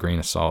say with a grain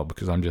of salt,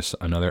 because I'm just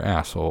another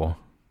asshole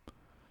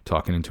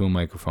talking into a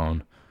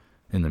microphone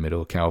in the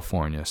middle of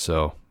California.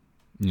 So,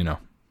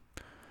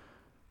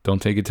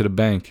 don't take it to the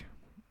bank.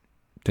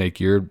 Take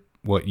your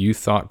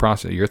thought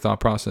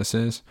process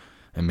is,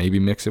 and maybe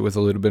mix it with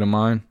a little bit of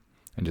mine,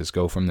 and just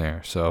go from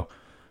there. So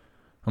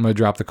I'm going to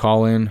drop the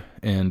call in,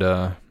 and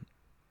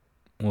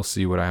we'll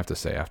see what I have to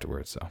say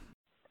afterwards. So.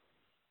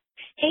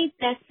 Hey,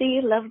 Bessie,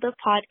 love the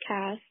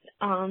podcast.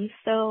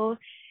 So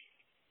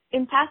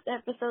in past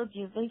episodes,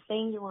 you've been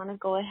saying you want to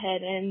go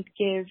ahead and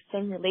give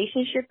some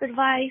relationship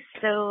advice,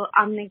 so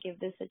I'm going to give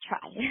this a try.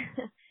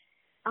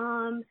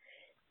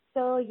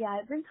 So yeah,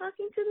 I've been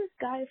talking to this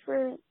guy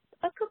for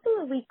a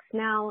couple of weeks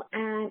now,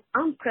 and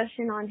I'm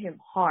crushing on him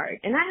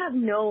hard. And I have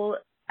no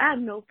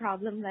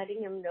problem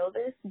letting him know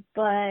this,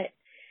 but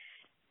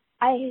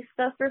I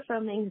suffer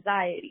from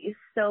anxiety,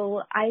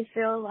 so I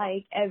feel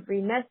like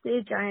every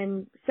message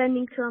I'm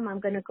sending to him, I'm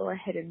going to go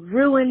ahead and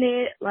ruin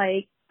it.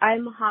 Like,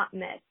 I'm a hot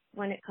mess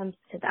when it comes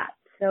to that.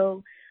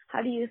 So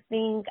how do you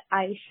think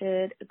I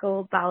should go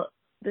about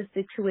the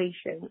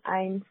situation?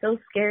 I'm so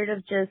scared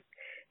of just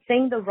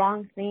saying the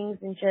wrong things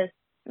and just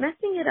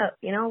messing it up.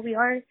 We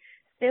are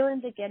still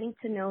in the getting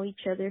to know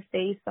each other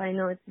phase, so I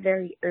know it's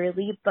very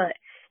early, but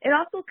it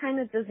also kind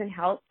of doesn't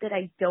help that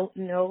I don't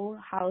know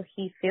how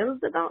he feels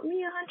about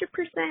me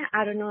 100%.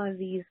 I don't know if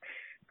he's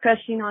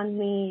crushing on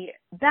me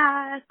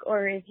back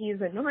or if he's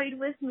annoyed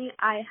with me.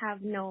 I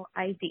have no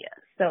idea.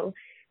 So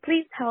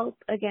please help.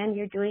 Again,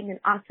 you're doing an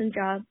awesome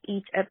job.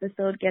 Each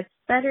episode gets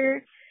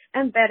better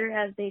and better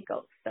as they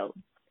go. So,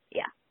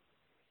 yeah.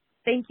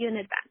 Thank you in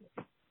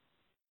advance.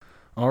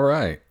 All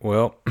right.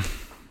 Well,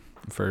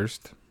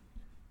 first,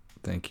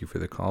 thank you for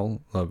the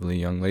call, lovely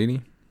young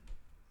lady.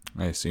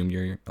 I assume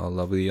you're a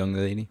lovely young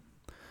lady.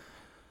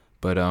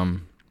 But,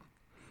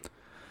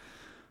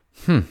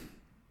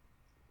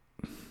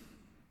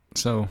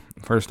 So,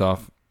 first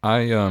off,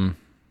 I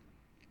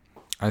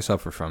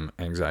suffer from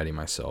anxiety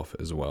myself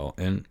as well,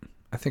 and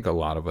I think a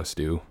lot of us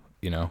do,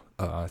 you know.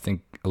 I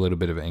think a little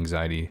bit of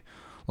anxiety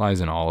lies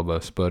in all of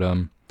us, but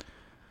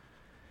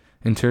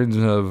in terms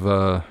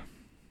of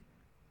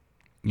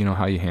you know,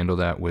 how you handle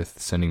that with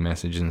sending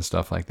messages and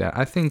stuff like that,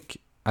 I think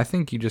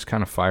you just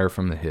kind of fire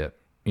from the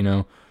hip, you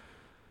know.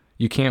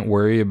 You can't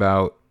worry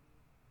about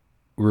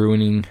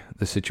ruining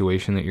the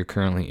situation that you're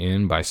currently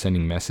in by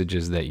sending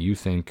messages that you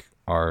think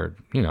are,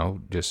 you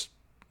know, just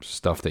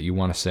stuff that you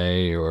want to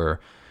say, or,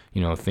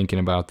 you know, thinking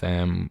about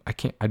them.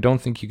 I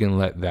don't think you can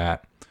let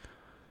that,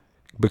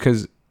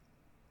 because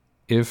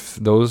if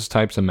those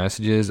types of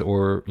messages,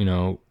 or, you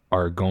know,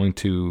 are going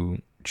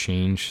to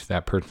change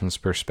that person's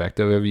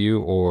perspective of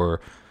you,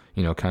 or,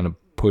 you know, kind of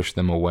push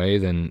them away,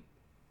 then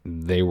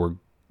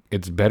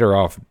it's better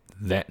off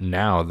that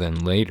now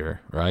than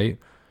later, right?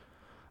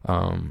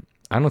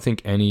 I don't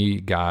think any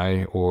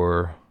guy,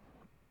 or,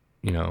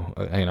 you know,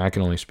 and I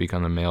can only speak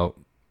on the male,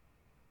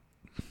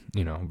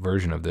 you know,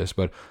 version of this,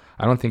 but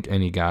I don't think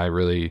any guy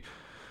really,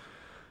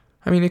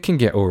 I mean, it can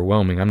get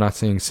overwhelming. I'm not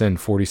saying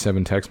send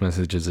 47 text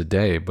messages a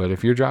day, but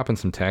if you're dropping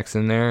some text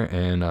in there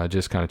and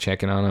just kind of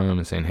checking on them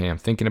and saying, hey, I'm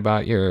thinking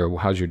about you, or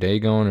how's your day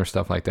going, or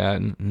stuff like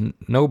that,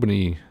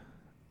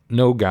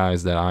 no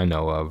guys that I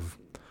know of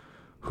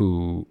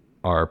who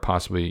are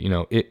possibly, you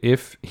know,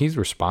 if he's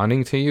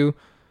responding to you,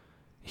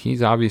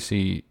 he's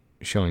obviously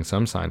showing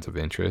some signs of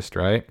interest,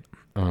 right?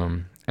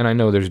 And I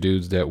know there's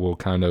dudes that will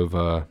kind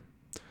of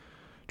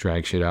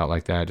drag shit out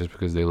like that just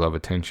because they love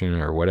attention,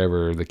 or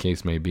whatever the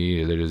case may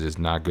be. They're just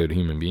not good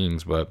human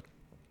beings. But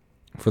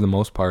for the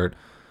most part,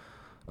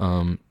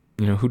 you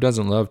know, who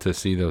doesn't love to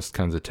see those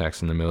kinds of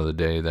texts in the middle of the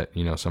day that,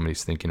 you know,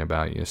 somebody's thinking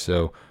about you?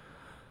 So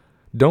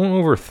don't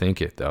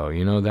overthink it, though.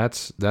 You know,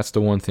 that's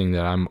the one thing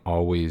that I'm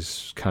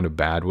always kind of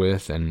bad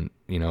with, and,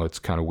 you know, it's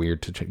kind of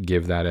weird to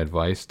give that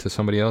advice to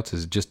somebody else,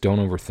 is just don't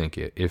overthink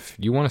it. If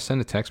you want to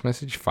send a text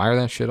message, fire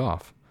that shit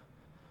off.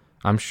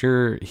 I'm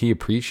sure he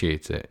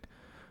appreciates it.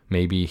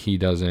 Maybe he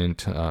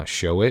doesn't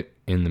show it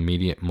in the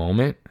immediate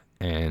moment,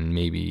 and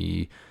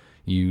maybe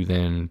you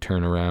then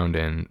turn around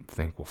and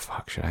think, well,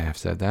 fuck, should I have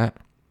said that?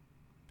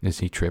 Is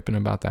he tripping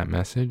about that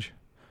message?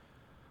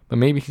 But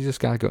maybe he's just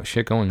got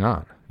shit going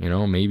on. You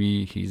know,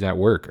 maybe he's at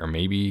work, or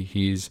maybe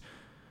he's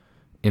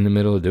in the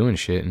middle of doing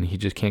shit and he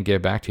just can't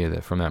get back to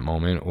you from that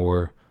moment,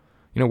 or,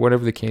 you know,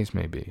 whatever the case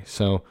may be.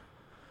 So,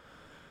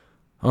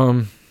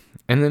 and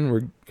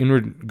then in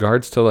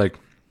regards to like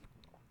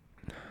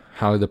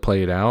how to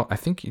play it out, I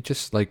think you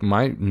just, like,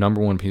 my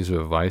number one piece of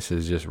advice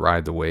is just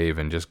ride the wave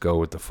and just go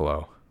with the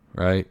flow,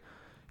 right?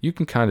 You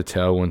can kind of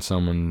tell when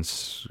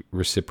someone's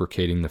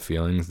reciprocating the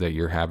feelings that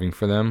you're having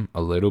for them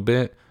a little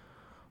bit.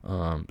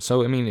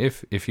 So, I mean,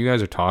 if you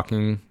guys are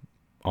talking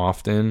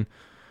often,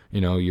 you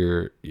know,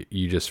 you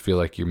just feel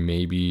like you're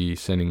maybe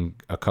sending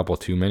a couple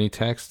too many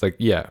texts, like,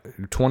 yeah,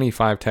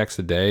 25 texts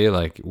a day,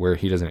 like, where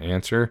he doesn't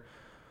answer.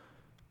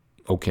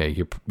 Okay,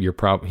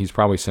 he's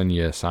probably sending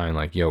you a sign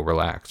like, yo,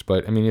 relax.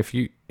 But I mean,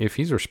 if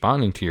he's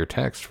responding to your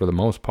text for the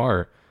most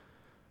part,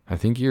 I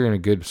think you're in a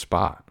good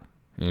spot,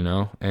 you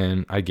know?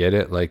 And I get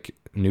it, like,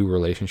 new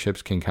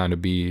relationships can kind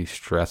of be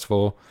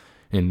stressful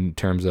in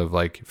terms of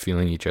like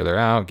feeling each other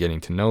out,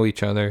 getting to know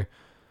each other.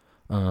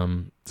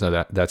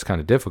 So that's kind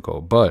of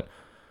difficult, but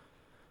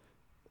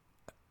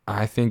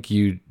I think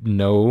you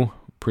know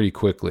pretty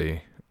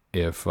quickly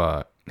if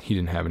he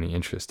didn't have any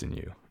interest in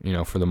you, you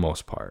know, for the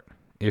most part.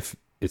 If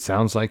it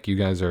sounds like you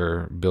guys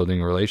are building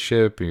a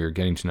relationship, or you're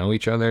getting to know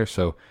each other,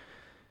 so,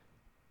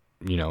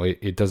 you know,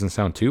 it doesn't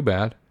sound too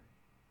bad.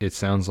 It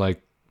sounds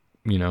like,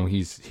 you know,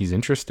 he's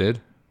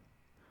interested.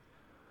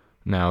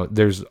 Now,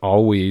 there's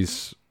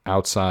always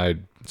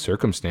outside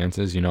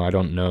circumstances, you know. I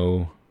don't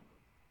know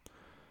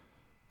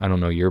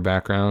your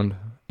background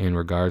in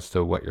regards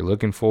to what you're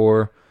looking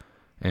for,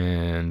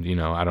 and, you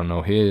know, I don't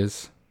know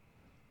his,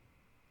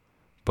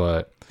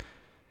 but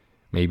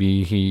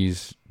maybe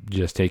he's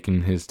just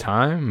taking his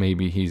time.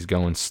 Maybe he's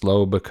going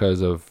slow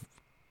because of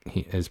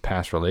his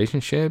past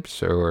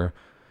relationships, or,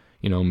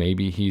 you know,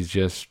 maybe he's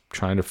just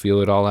trying to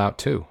feel it all out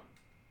too.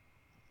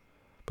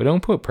 But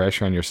don't put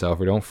pressure on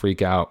yourself, or don't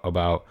freak out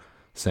about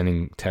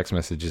sending text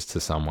messages to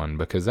someone,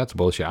 because that's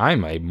bullshit.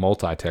 I'm a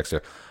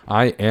multi-texter.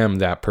 I am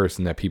that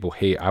person that people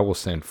hate. I will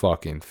send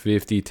fucking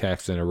 50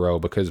 texts in a row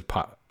because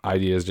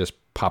ideas just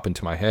pop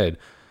into my head.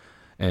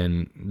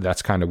 And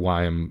that's kind of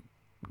why I'm,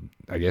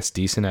 I guess,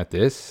 decent at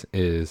this,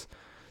 is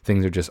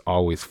things are just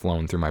always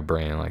flowing through my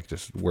brain, like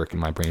just working.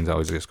 My brain's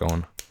always just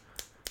going,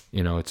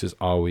 it's just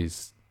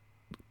always,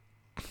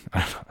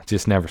 I don't know, it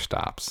just never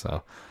stops.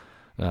 So,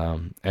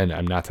 and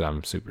I'm not that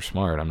I'm super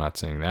smart. I'm not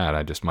saying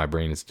that. My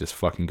brain is just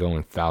fucking going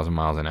 1,000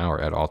 miles an hour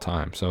at all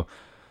times. So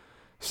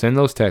send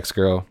those texts,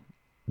 girl.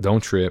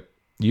 Don't trip.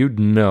 You'd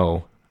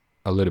know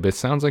a little bit.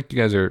 Sounds like you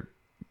guys are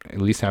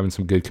at least having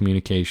some good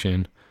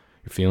communication.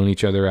 You're feeling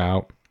each other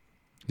out.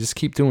 Just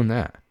keep doing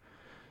that.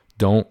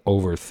 Don't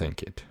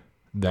overthink it.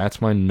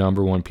 That's my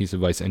number one piece of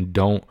advice. And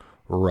don't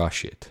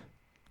rush it.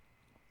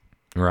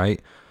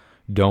 Right?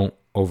 Don't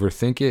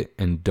overthink it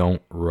and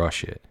don't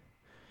rush it.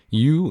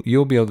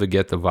 You'll be able to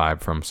get the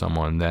vibe from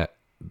someone that,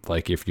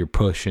 like, if you're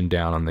pushing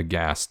down on the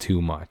gas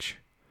too much.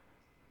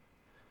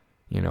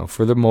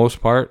 For the most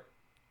part,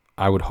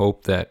 I would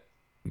hope that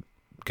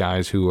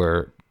guys who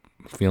are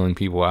feeling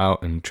people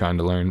out and trying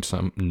to learn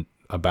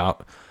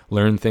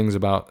things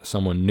about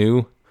someone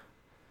new,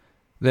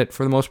 that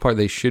for the most part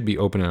they should be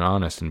open and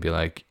honest and be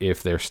like,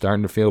 if they're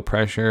starting to feel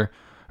pressure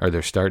or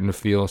they're starting to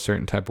feel a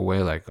certain type of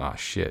way, like, oh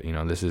shit,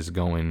 this is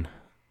going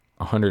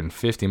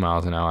 150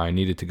 miles an hour. I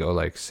need it to go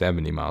like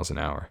 70 miles an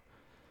hour.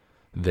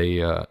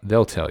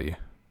 They'll tell you,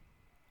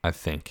 I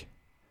think.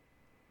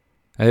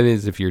 That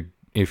is if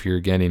you're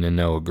getting to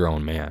know a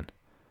grown man.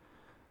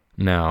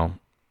 Now,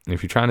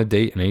 if you're trying to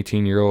date an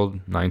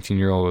 18-year-old,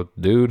 19-year-old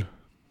dude,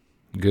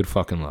 good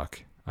fucking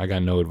luck. I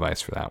got no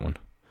advice for that one.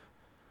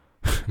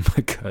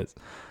 Because,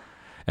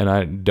 and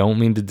I don't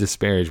mean to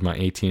disparage my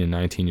 18 and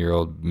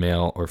 19-year-old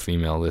male or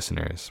female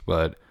listeners,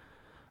 but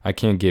I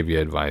can't give you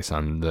advice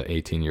on the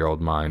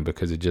 18-year-old mind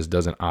because it just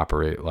doesn't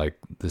operate like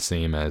the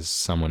same as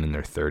someone in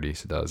their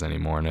 30s does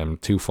anymore. And I'm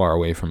too far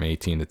away from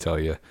 18 to tell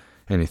you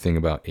anything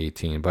about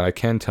 18. But I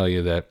can tell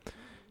you that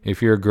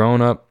if you're a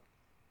grown up,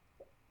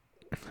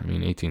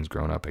 18's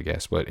grown up, I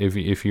guess. But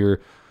if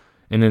you're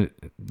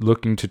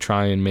looking to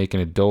try and make an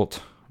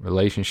adult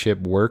relationship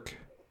work,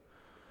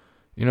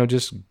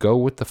 just go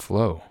with the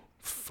flow.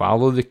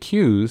 Follow the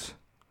cues.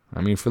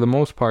 For the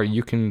most part,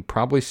 you can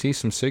probably see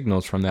some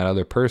signals from that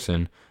other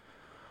person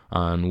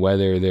on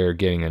whether they're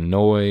getting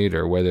annoyed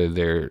or whether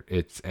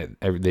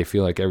they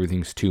feel like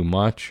everything's too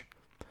much.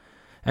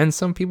 And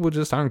some people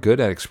just aren't good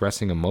at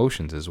expressing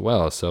emotions as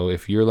well. So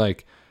if you're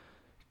like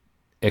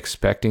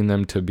expecting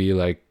them to be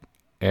like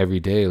every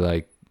day,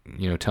 like,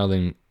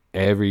 telling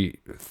every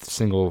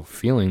single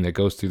feeling that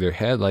goes through their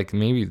head, like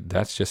maybe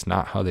that's just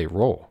not how they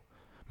roll.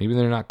 Maybe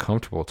they're not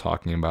comfortable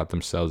talking about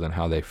themselves and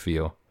how they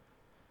feel.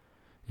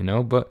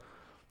 But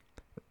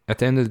at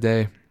the end of the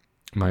day,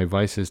 my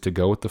advice is to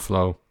go with the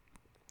flow.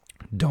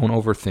 Don't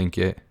overthink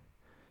it.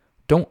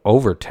 Don't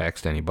over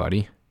text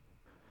anybody.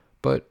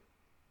 But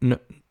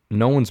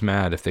no one's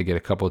mad if they get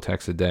a couple of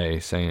texts a day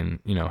saying,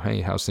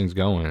 hey, how's things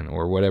going?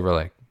 Or whatever.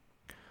 Like,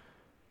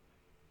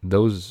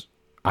 those,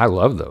 I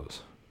love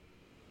those.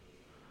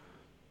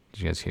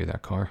 Did you guys hear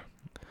that car?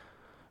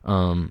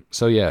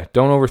 So yeah,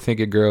 don't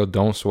overthink it, girl.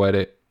 Don't sweat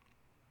it.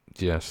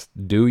 Just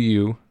do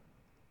you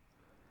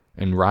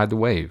and ride the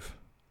wave.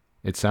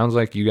 It sounds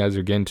like you guys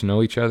are getting to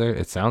know each other.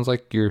 It sounds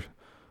like you're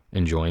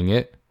enjoying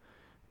it.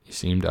 You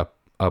seemed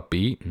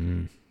upbeat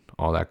and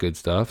all that good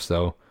stuff.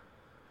 So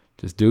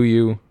just do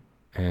you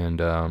and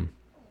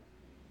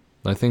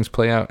let things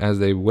play out as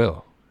they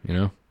will.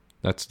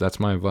 That's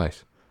my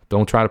advice.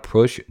 Don't try to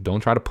push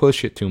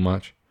it too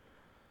much.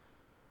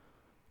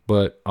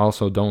 But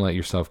also don't let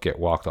yourself get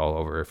walked all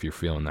over if you're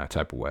feeling that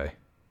type of way.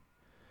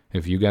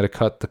 If you got to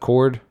cut the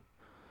cord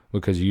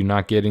because you're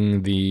not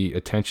getting the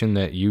attention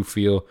that you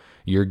feel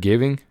you're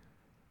giving,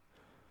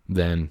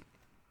 then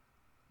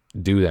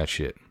do that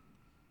shit.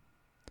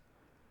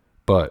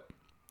 But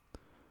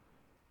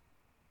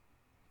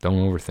don't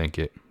overthink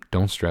it.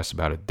 Don't stress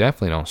about it.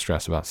 Definitely don't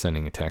stress about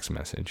sending a text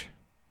message.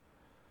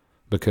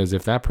 Because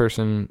if that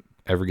person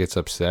ever gets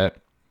upset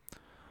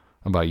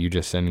about you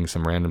just sending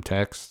some random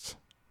texts,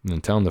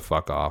 then tell them to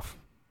fuck off.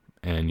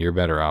 And you're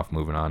better off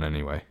moving on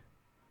anyway.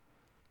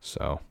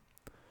 So,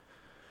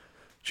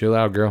 chill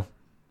out, girl.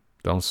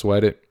 Don't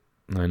sweat it.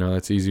 I know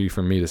that's easy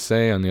for me to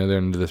say on the other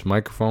end of this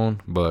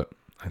microphone, but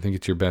I think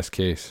it's your best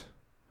case.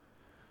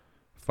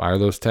 Fire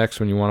those texts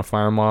when you want to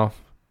fire them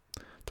off.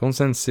 Don't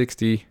send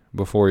 60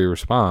 before he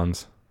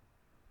responds,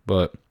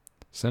 but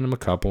send him a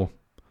couple.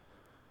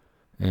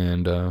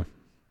 And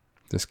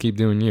just keep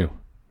doing you.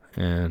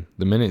 And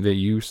the minute that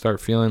you start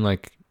feeling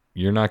like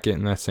you're not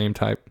getting that same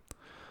type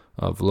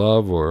of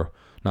love, or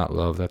not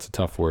love, that's a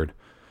tough word.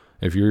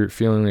 If you're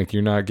feeling like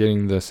you're not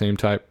getting the same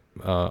type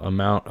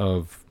amount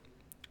of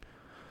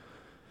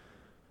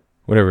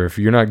whatever, if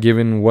you're not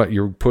giving what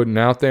you're putting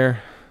out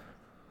there,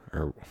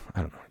 or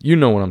I don't know, you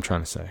know what I'm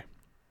trying to say.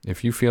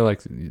 If you feel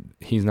like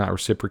he's not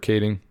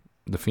reciprocating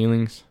the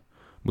feelings,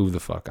 move the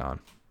fuck on.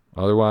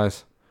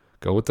 Otherwise,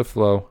 go with the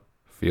flow,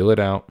 feel it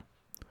out,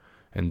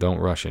 and don't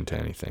rush into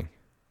anything.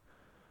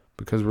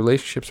 Because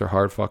relationships are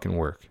hard fucking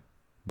work.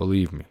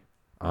 Believe me,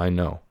 I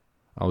know.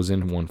 I was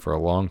in one for a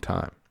long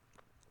time.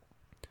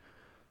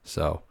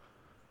 So,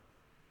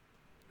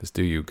 just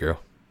do you, girl.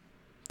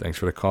 thanks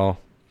for the call.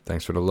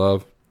 Thanks for the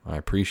love. I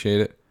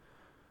appreciate it.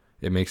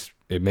 It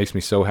makes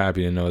me so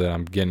happy to know that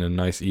I'm getting a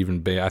nice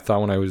even base. I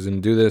thought when I was going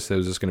to do this, it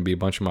was just going to be a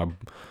bunch of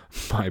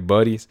my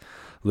buddies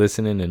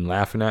listening and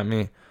laughing at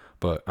me.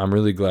 But I'm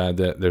really glad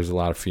that there's a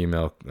lot of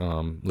female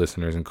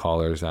listeners and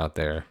callers out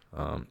there.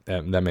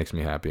 That makes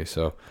me happy.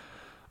 So,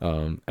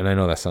 and I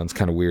know that sounds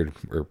kind of weird,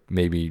 or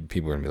maybe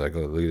people are going to be like,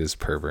 oh, look at this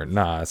pervert.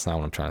 Nah, that's not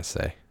what I'm trying to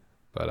say.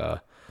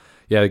 But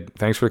yeah,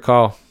 thanks for the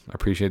call. I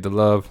appreciate the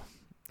love.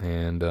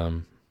 And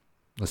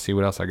let's see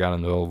what else I got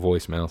in the old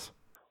voicemails.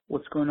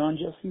 What's going on,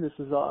 Jesse? This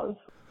is Oz.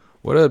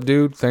 What up,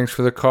 dude? Thanks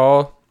for the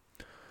call.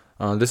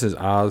 This is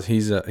Oz.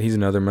 He's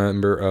another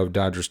member of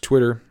Dodgers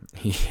Twitter.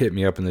 He hit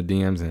me up in the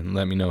DMs and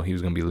let me know he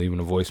was going to be leaving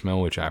a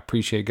voicemail, which I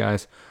appreciate,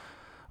 guys.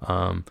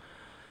 And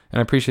I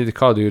appreciate the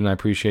call, dude, and I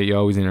appreciate you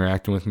always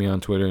interacting with me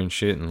on Twitter and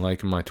shit and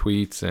liking my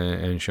tweets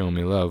and showing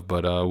me love.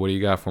 But what do you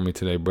got for me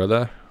today,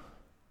 brother?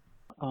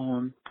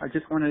 I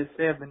just wanted to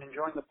say I've been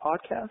enjoying the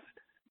podcast.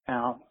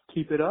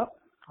 Keep it up.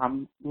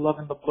 I'm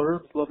loving the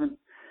blurbs, loving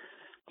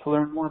to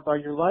learn more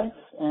about your life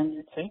and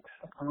your takes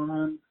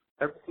on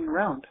everything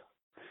around.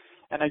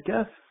 And I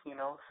guess,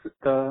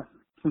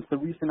 since the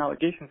recent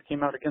allegations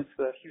came out against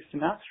the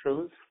Houston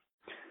Astros,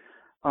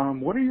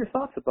 what are your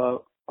thoughts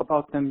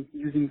about them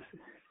using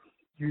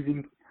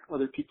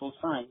other people's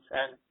signs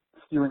and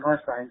stealing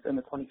our signs in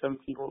the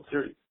 2017 World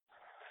Series?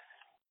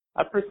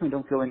 I personally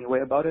don't feel any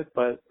way about it,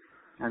 but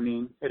I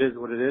mean, it is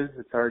what it is.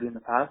 It's already in the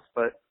past,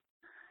 but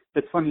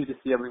it's funny to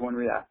see everyone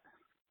react.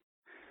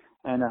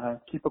 And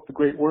keep up the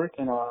great work,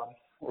 and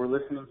we're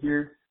listening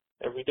here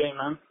every day,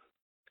 man.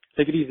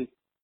 Take it easy.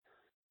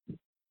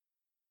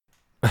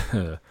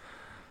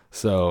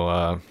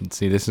 So,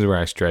 see, this is where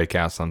I strike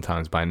out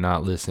sometimes by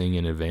not listening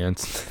in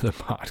advance to the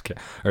podcast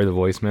or the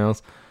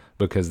voicemails,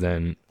 because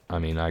then, I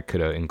mean, I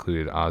could have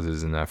included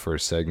Oz's in that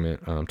first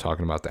segment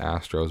talking about the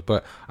Astros,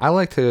 but I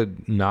like to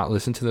not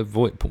listen to the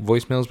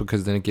voicemails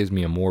because then it gives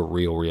me a more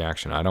real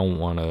reaction. I don't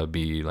want to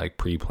be like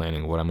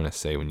pre-planning what I'm going to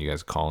say when you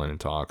guys call in and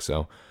talk.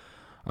 So,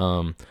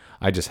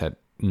 I just had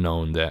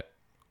known that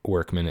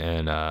Workman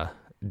and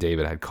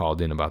David had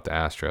called in about the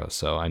Astros,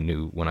 so I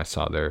knew when I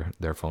saw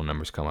their phone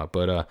numbers come up.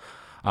 But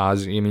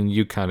Oz, I mean,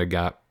 you kind of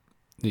got.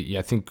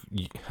 I think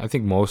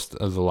most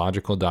of the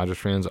logical Dodgers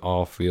fans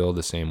all feel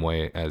the same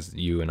way as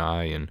you and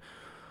I and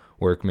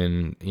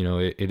Workman.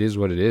 It is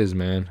what it is,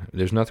 man.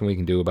 There's nothing we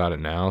can do about it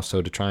now.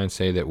 So to try and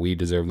say that we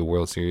deserve the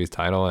World Series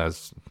title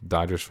as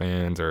Dodgers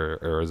fans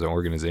or as an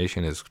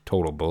organization is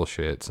total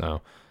bullshit.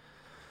 So.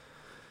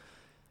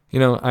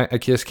 I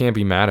just can't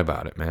be mad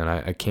about it, man.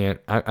 I can't.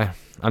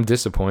 I'm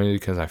disappointed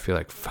because I feel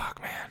like,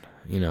 fuck,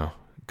 man.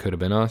 Could have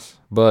been us,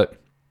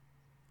 but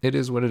it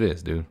is what it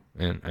is, dude.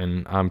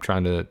 And I'm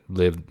trying to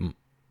live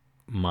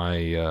my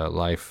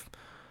life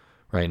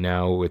right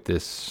now with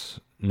this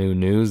new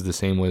news the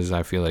same way as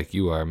I feel like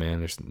you are,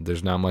 man.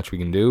 There's not much we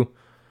can do.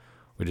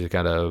 We just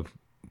gotta,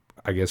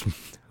 I guess.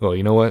 Well,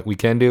 you know what we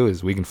can do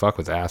is we can fuck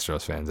with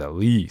Astros fans at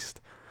least.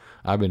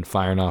 I've been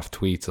firing off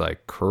tweets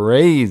like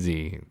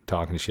crazy,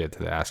 talking shit to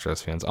the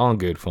Astros fans, all in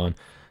good fun,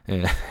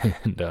 and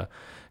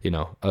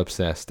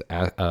obsessed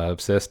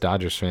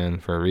Dodgers fan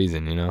for a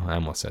reason. I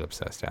almost said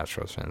obsessed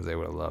Astros fans; they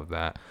would have loved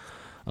that.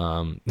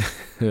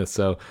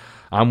 So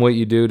I'm what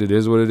you, dude. It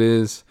is what it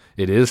is.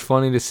 It is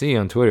funny to see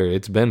on Twitter.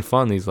 It's been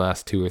fun these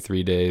last 2 or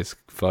 3 days,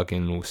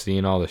 fucking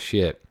seeing all the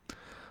shit.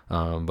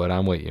 But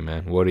I'm with you,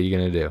 man. What are you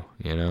gonna do?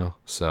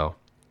 So,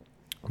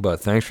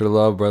 but thanks for the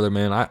love, brother,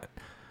 man.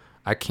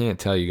 I can't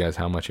tell you guys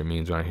how much it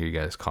means when I hear you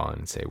guys calling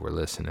and say we're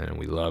listening and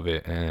we love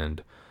it.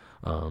 And,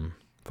 I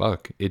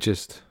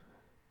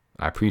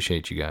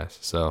appreciate you guys.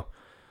 So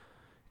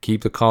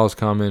keep the calls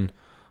coming.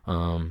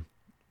 And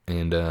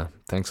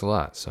thanks a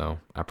lot. So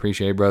I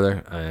appreciate it,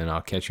 brother. And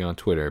I'll catch you on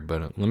Twitter.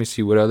 But let me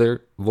see what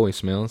other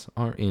voicemails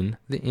are in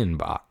the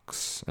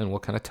inbox and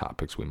what kind of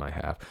topics we might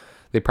have.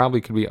 They probably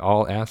could be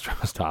all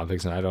Astros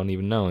topics and I don't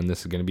even know. And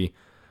this is going to be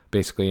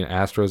basically an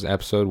Astros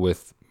episode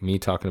with me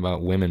talking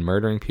about women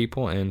murdering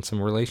people and some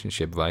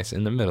relationship advice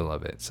in the middle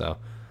of it. So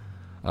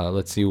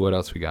let's see what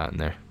else we got in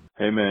there.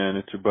 Hey, man,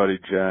 it's your buddy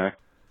Jack.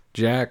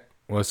 Jack,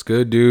 what's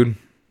good, dude?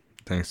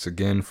 Thanks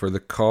again for the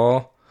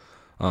call.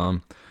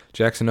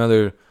 Jack's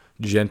another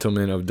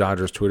gentleman of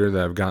Dodgers Twitter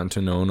that I've gotten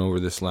to know over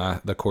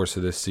the course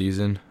of this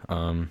season.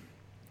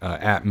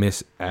 At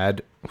Midwest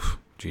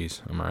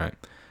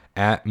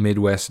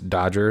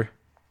Dodger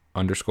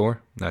 _.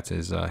 That's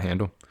his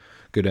handle.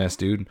 Good ass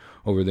dude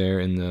over there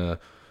in the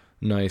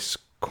nice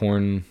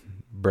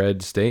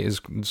cornbread state. Is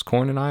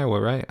corn in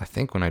Iowa, right? I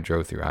think when I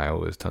drove through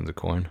Iowa, it was tons of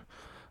corn.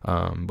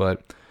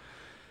 But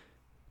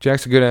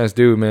Jack's a good ass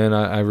dude, man.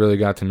 I really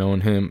got to know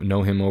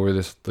him over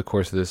the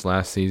course of this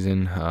last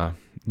season.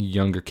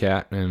 Younger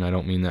cat, and I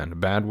don't mean that in a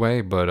bad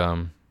way, but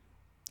and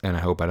I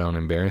hope I don't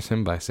embarrass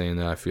him by saying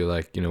that I feel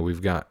like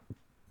we've got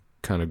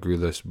kind of grew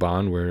this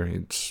bond where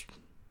it's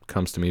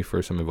comes to me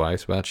for some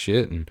advice about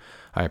shit, and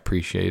I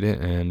appreciate it.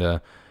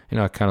 And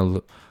I kind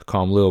of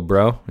call him little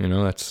bro.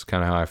 That's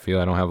kind of how I feel.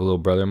 I don't have a little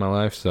brother in my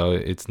life, so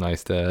it's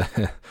nice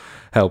to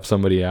help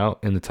somebody out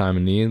in the time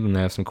of need and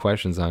have some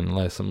questions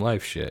on some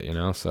life shit,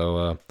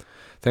 So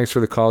thanks for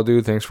the call,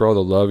 dude. Thanks for all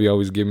the love you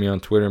always give me on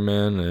Twitter,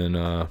 man.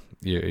 And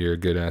you're a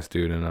good ass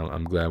dude, and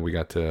I'm glad we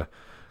got to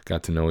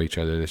know each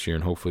other this year,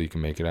 and hopefully you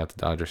can make it out to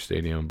Dodger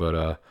Stadium.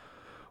 But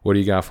what do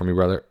you got for me,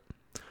 brother?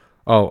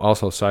 Oh,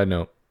 also, side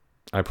note,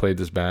 I played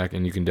this back,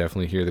 and you can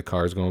definitely hear the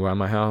cars going by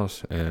my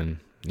house, and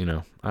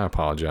I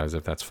apologize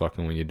if that's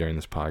fucking with you during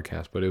this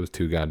podcast, but it was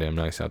too goddamn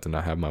nice out to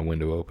not have my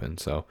window open,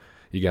 so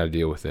you got to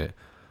deal with it.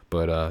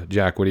 But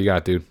Jack, what do you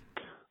got, dude?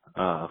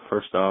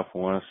 First off, I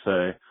want to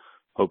say,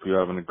 hope you're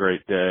having a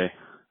great day.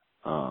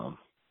 And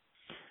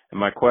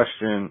my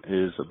question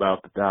is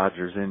about the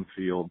Dodgers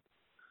infield.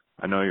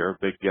 I know you're a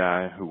big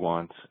guy who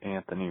wants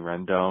Anthony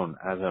Rendon,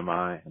 as am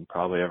I, and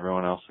probably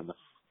everyone else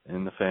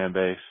in the fan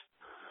base.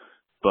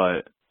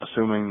 But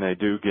assuming they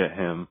do get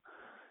him,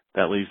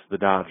 that leaves the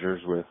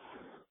Dodgers with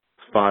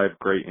 5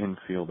 great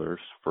infielders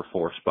for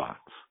 4 spots,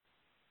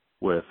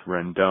 with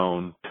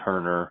Rendon,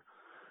 Turner,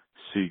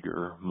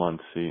 Seager,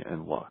 Muncy,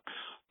 and Lux.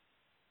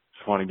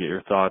 Just want to get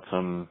your thoughts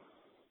on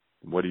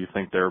what do you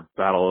think their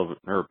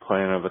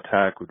plan of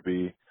attack would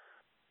be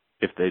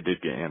if they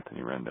did get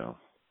Anthony Rendon.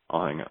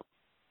 I'll hang up.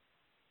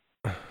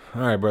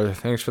 All right, brother.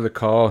 Thanks for the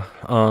call.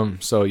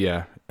 So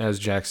yeah, as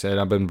Jack said,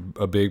 I've been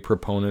a big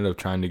proponent of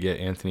trying to get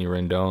Anthony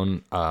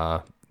Rendon.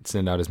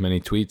 Send out as many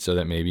tweets so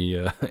that maybe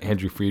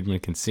Andrew Friedman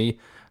can see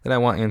that I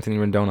want Anthony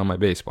Rendon on my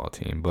baseball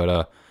team.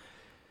 But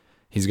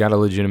he's got a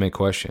legitimate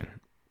question.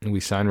 We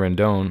signed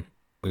Rendon.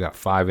 We got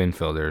 5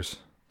 infielders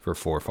for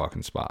 4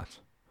 fucking spots.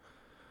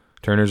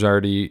 Turner's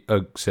already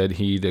said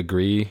he'd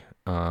agree.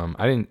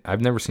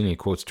 I've never seen any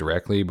quotes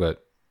directly,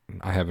 but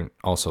I haven't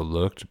also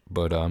looked.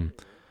 But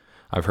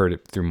I've heard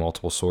it through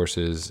multiple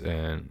sources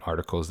and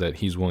articles that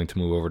he's willing to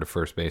move over to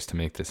first base to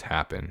make this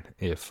happen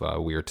if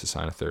we were to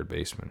sign a third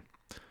baseman.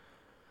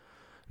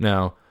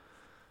 Now,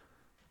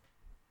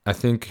 I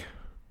think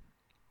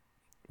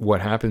what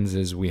happens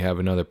is we have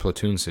another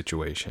platoon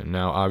situation.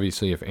 Now,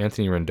 obviously, if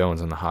Anthony Rendon's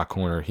in the hot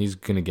corner, he's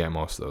going to get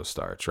most of those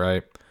starts,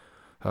 right?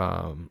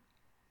 And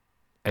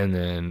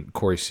then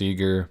Corey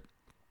Seager,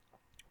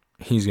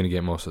 he's going to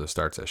get most of the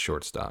starts at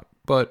shortstop.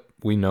 But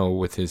we know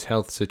with his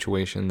health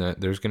situation that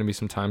there's going to be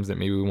some times that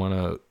maybe we want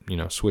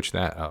to, switch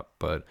that up.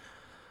 But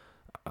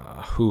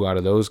who out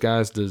of those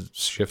guys does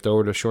shift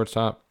over to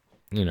shortstop?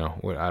 I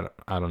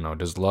don't know.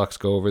 Does Lux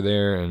go over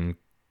there and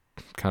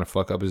kind of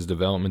fuck up his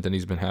development that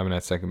he's been having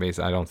at second base?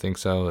 I don't think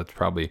so. It's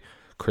probably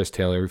Chris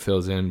Taylor who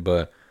fills in.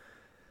 But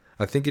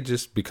I think it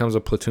just becomes a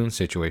platoon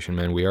situation,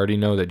 man. We already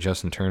know that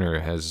Justin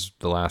Turner has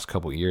the last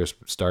couple of years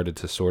started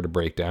to sort of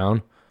break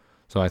down.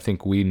 So I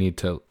think we need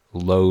to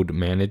load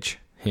manage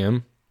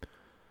him,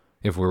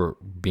 if we're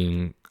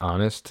being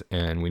honest,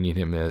 and we need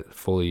him as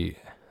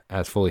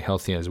fully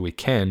healthy as we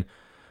can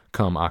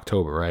come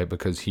October, right?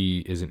 Because he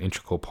is an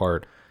integral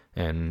part,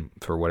 and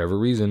for whatever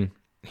reason,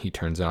 he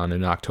turns on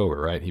in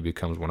October, right? He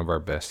becomes one of our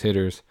best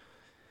hitters.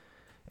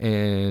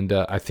 And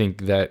I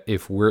think that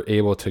if we're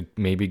able to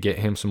maybe get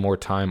him some more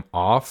time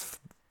off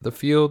the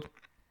field,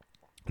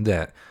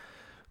 that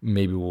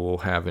maybe we'll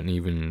have an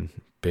even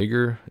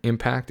bigger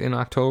impact in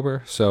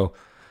October. So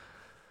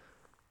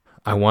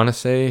I want to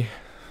say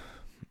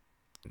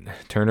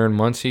Turner and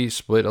Muncy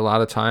split a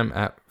lot of time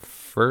at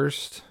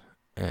first,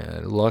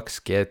 and Lux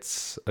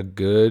gets a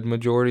good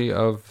majority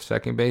of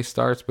second base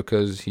starts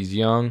because he's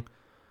young.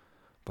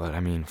 But I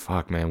mean,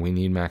 fuck, man, we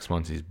need Max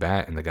Muncy's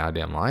bat in the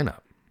goddamn lineup.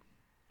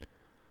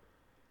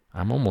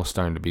 I'm almost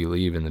starting to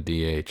believe in the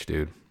DH,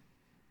 dude.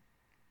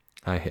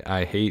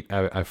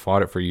 I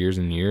fought it for years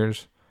and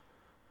years.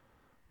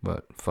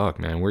 But fuck,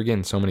 man, we're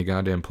getting so many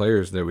goddamn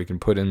players that we can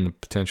put in the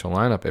potential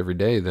lineup every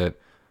day that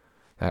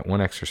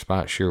one extra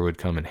spot sure would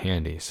come in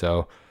handy.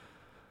 So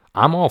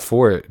I'm all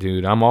for it,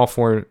 dude. I'm all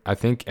for it. I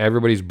think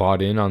everybody's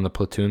bought in on the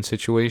platoon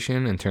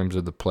situation in terms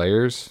of the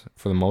players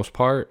for the most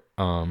part.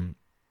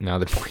 Now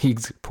that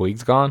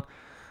Puig's gone,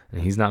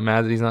 and he's not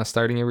mad that he's not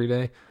starting every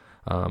day.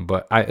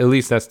 But at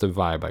least that's the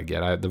vibe I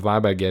get. The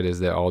vibe I get is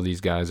that all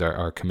these guys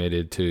are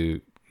committed to,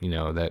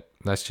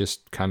 that's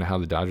just kind of how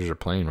the Dodgers are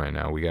playing right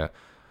now. We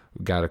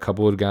got a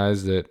couple of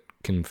guys that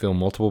can fill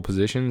multiple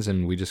positions,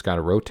 and we just got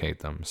to rotate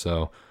them.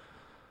 So,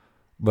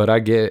 but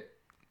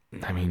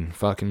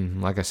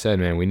fucking, like I said,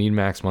 man, we need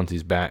Max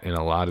Muncy's bat in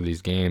a lot of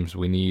these games.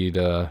 We need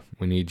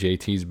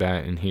JT's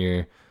bat in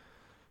here.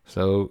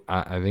 So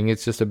I think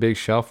it's just a big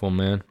shuffle,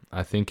 man.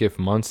 I think if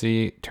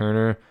Muncy,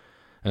 Turner,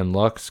 and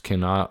Lux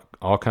cannot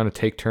all kind of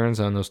take turns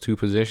on those 2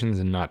 positions,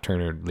 and not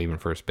Turner leaving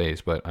first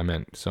base, but I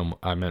meant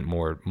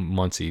more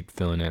Muncy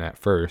filling in at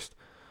first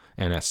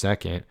and at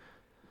second,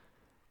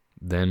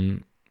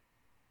 then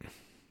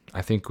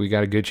I think we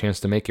got a good chance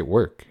to make it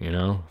work,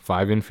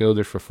 5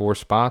 infielders for 4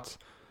 spots.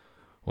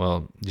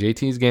 Well,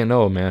 JT's getting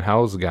old, man. How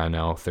old's the guy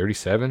now?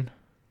 37?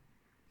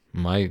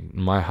 My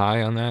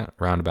high on that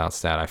roundabout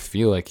stat. I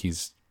feel like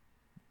he's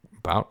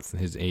about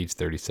his age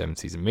 37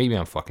 season. Maybe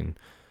I'm fucking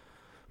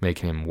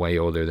making him way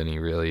older than he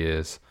really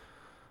is.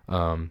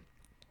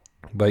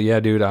 But yeah,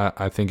 dude,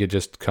 I think it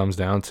just comes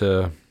down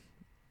to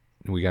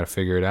we got to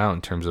figure it out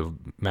in terms of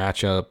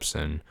matchups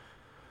and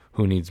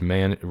who needs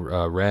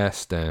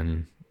rest,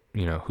 and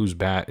whose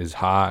bat is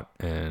hot,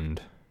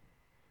 and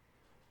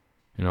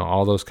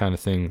all those kind of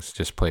things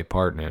just play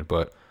part in it.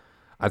 But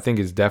I think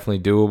it's definitely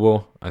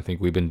doable. I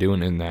think we've been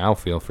doing it in the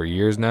outfield for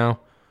years now.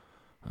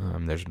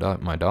 There's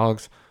my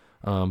dogs.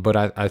 But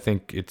I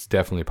think it's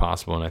definitely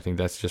possible, and I think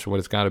that's just what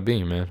it's got to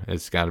be, man.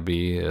 It's got to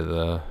be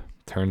the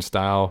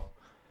turnstile,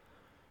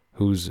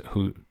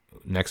 who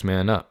next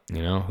man up,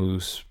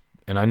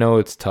 and I know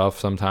it's tough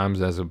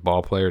sometimes as a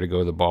ball player to go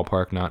to the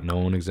ballpark not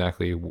knowing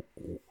exactly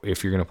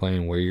if you're going to play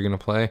and where you're going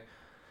to play,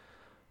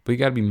 but you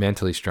got to be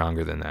mentally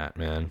stronger than that,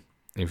 man.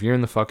 If you're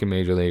in the fucking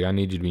major league, I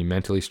need you to be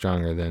mentally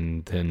stronger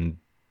than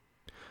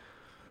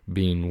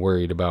being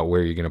worried about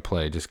where you're going to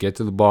play. Just get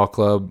to the ball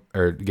club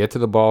or get to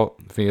the ball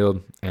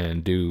field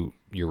and do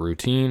your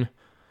routine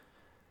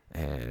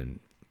and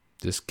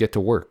just get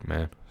to work,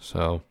 man.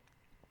 So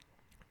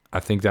I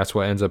think that's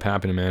what ends up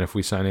happening, man. If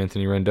we sign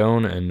Anthony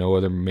Rendon and no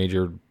other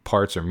major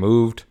parts are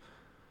moved,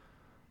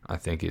 I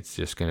think it's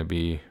just going to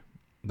be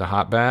the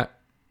hot bat,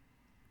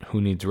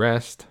 who needs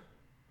rest,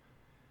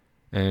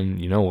 and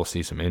we'll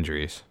see some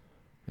injuries.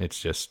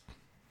 It's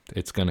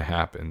going to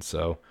happen.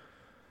 So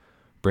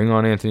bring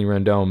on Anthony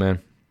Rendon,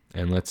 man,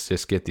 and let's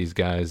just get these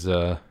guys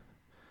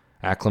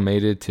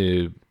acclimated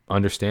to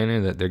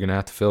understanding that they're going to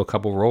have to fill a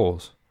couple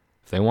roles.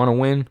 If they want to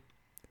win,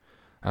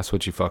 that's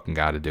what you fucking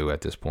got to do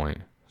at this point.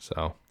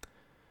 So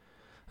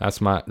that's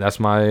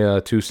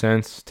my 2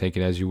 cents. Take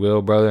it as you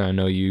will, brother. I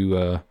know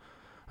you're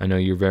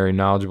a very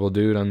knowledgeable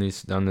dude on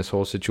this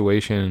whole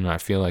situation, and I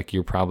feel like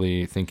you're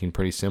probably thinking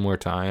pretty similar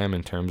to I am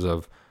in terms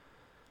of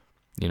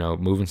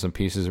moving some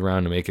pieces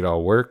around to make it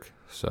all work.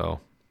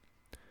 So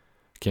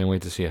can't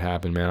wait to see it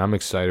happen, man. I'm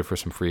excited for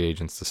some free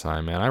agents to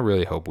sign, man. I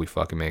really hope we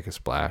fucking make a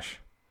splash,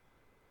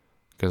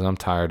 because I'm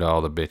tired of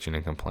all the bitching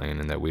and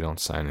complaining that we don't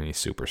sign any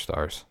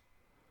superstars.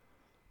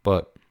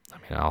 But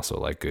I also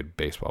like good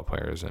baseball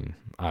players, and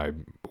I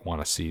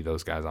want to see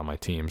those guys on my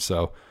team.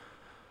 So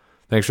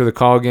thanks for the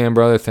call again,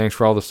 brother. Thanks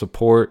for all the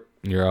support.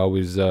 You're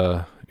always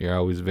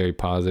very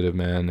positive,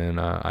 man, and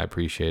I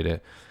appreciate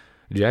it.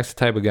 Jack's the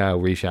type of guy who'll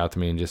reach out to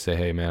me and just say,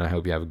 hey, man, I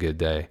hope you have a good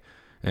day.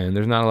 And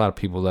there's not a lot of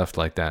people left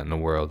like that in the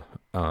world,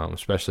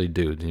 especially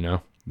dudes,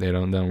 They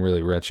don't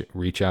really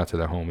reach out to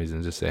their homies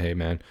and just say, hey,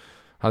 man,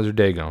 how's your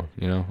day going,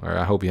 Or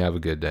I hope you have a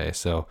good day.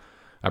 So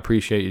I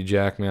appreciate you,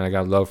 Jack, man. I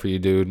got love for you,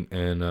 dude,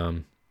 and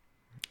I'm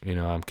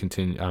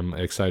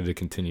excited to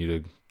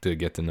continue to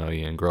get to know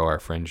you and grow our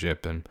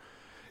friendship and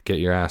get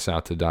your ass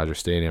out to Dodger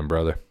Stadium,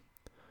 brother.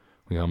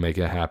 We're going to make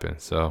it happen.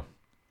 So,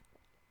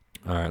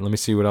 all right, let me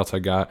see what else I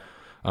got.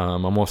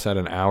 I'm almost at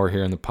an hour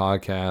here in the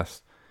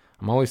podcast.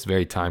 I'm always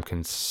very time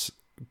conscious.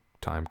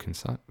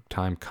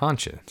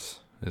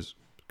 Is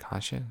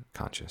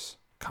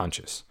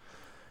conscious.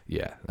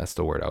 Yeah, that's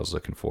the word I was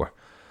looking for.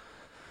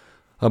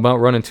 About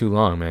running too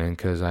long, man,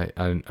 because I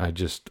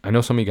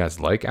know some of you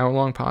guys like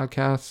hour-long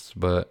podcasts,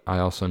 but I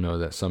also know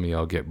that some of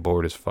y'all get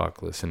bored as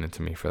fuck listening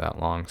to me for that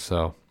long.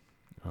 So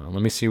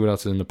let me see what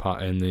else is in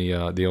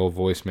the old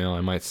voicemail.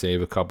 I might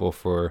save a couple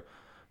for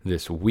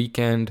this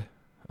weekend,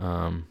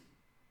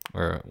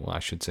 I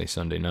should say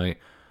Sunday night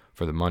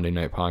for the Monday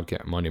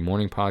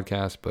morning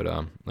podcast. But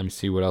let me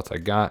see what else I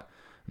got,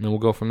 and then we'll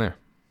go from there.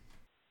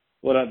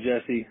 What up,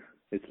 Jesse?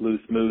 It's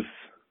Loose Moose.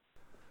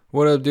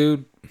 What up,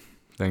 dude?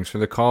 Thanks for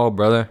the call,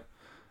 brother.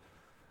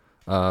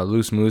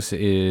 Loose Moose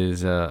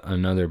is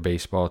another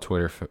baseball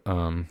Twitter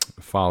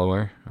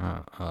follower.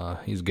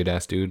 He's a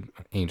good-ass dude,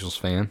 Angels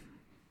fan.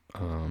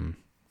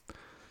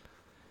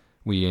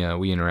 We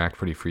interact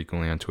pretty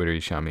frequently on Twitter. He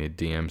shot me a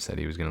DM, said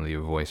he was going to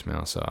leave a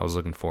voicemail, so I was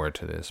looking forward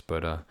to this.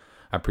 But I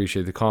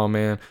appreciate the call,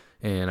 man,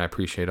 and I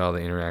appreciate all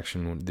the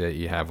interaction that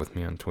you have with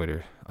me on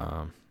Twitter.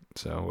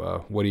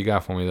 So what do you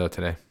got for me, though,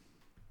 today?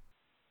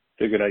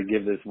 Figured I'd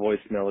give this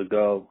voicemail a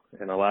go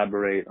and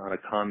elaborate on a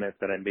comment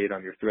that I made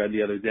on your thread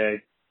the other day,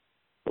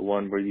 the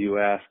one where you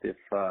asked if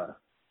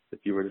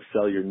you were to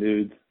sell your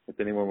nudes, if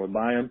anyone would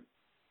buy them.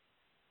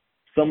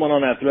 Someone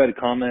on that thread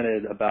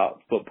commented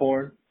about foot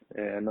porn,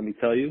 and let me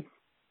tell you,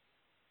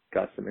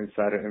 got some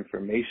insider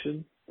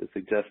information to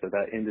suggest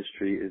that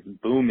industry is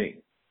booming.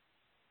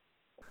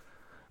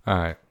 All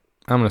right,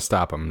 I'm going to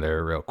stop him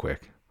there real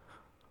quick.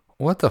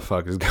 What the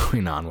fuck is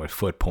going on with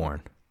foot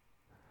porn?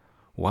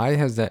 Why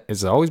has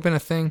it always been a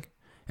thing?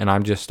 And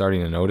I'm just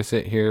starting to notice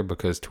it here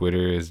because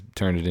Twitter has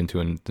turned it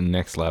into the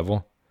next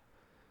level.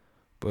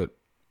 But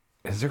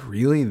is there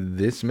really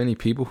this many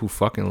people who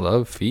fucking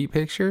love feet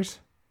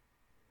pictures?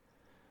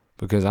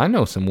 Because I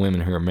know some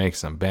women who are making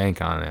some bank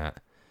on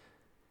that.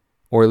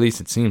 Or at least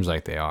it seems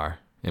like they are.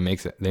 They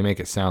make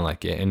it sound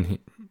like it. And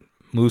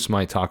Moose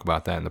might talk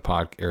about that in the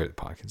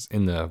podcast,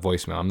 in the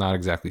voicemail. I'm not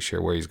exactly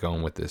sure where he's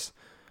going with this.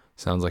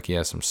 Sounds like he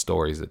has some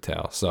stories to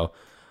tell. So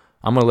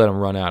I'm gonna let him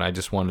run out. I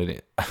just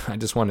wanted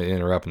to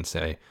interrupt and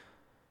say,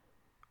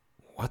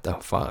 what the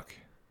fuck?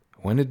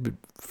 When did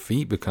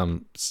feet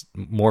become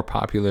more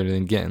popular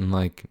than getting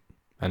like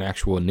an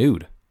actual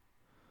nude?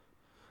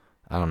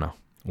 I don't know.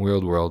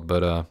 Weird world,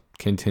 but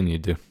Continue,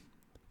 dude.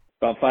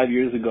 About 5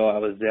 years ago, I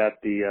was at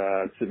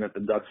sitting at the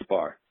Ducks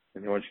Bar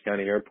in the Orange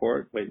County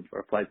Airport waiting for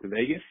a flight to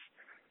Vegas.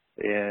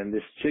 And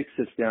this chick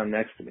sits down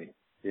next to me.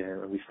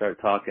 And we start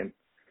talking.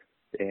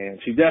 And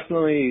she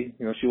definitely,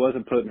 she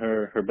wasn't putting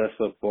her best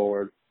foot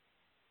forward.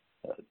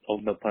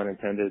 No pun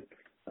intended.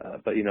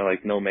 But,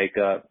 like no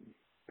makeup,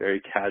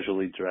 very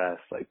casually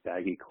dressed, like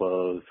baggy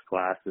clothes,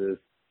 glasses,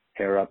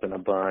 hair up in a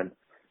bun.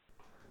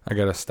 I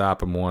got to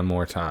stop him one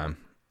more time.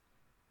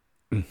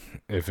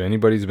 If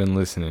anybody's been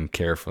listening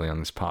carefully on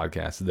this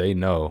podcast, they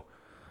know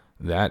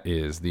that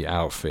is the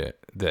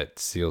outfit that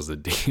seals the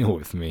deal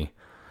with me.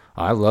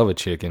 I love a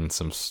chick in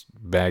some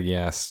baggy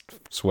ass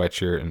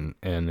sweatshirt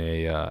and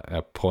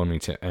a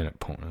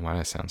ponytail. Why do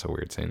I sound so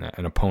weird saying that?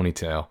 And a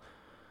ponytail.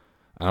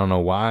 I don't know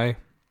why.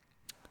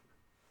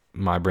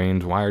 My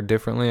brain's wired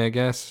differently, I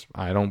guess.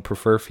 I don't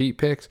prefer feet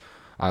pics.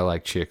 I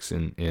like chicks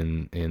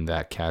in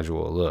that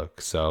casual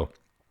look. So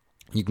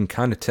you can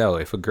kind of tell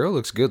if a girl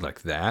looks good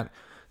like that.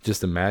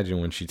 Just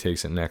imagine when she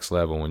takes it next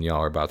level when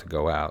y'all are about to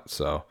go out.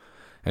 So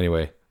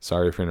anyway,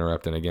 sorry for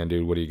interrupting again,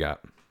 dude. What do you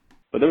got?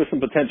 But there was some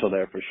potential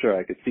there for sure.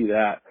 I could see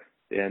that.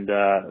 And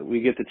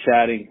we get to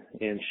chatting,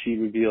 and she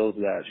reveals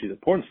that she's a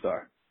porn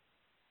star.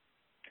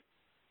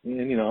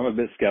 And, I'm a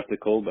bit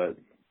skeptical, but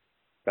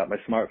got my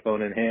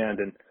smartphone in hand,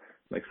 and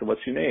I'm like, so what's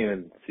your name?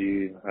 And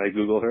I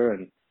Googled her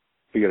and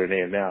forget her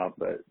name now,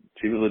 but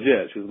she was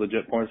legit. She was a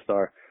legit porn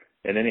star.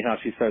 And anyhow,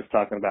 she starts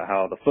talking about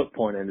how the foot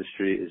porn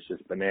industry is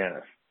just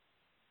bananas.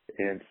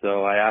 And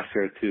so I asked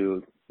her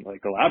to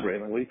elaborate.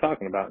 I'm like, what are you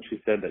talking about? And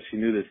she said that she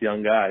knew this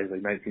young guy, he's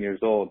like 19 years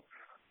old,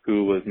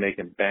 who was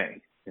making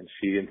bank. And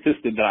she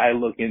insisted that I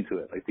look into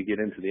it, to get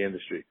into the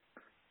industry.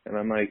 And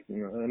I'm like,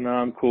 no,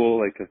 I'm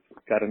cool. I've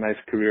got a nice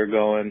career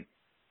going.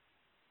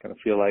 Kind of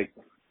feel like,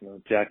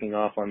 jacking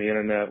off on the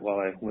internet while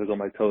I wiggle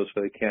my toes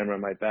for the camera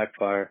might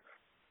backfire.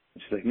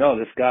 And she's like, no,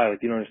 this guy,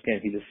 you don't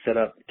understand. He just set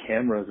up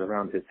cameras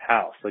around his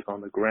house,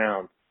 on the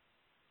ground.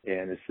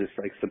 And it's this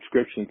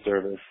subscription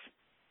service.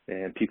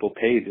 And people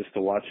pay just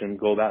to watch him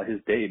go about his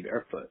day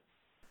barefoot.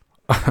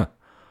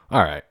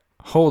 All right.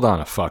 Hold on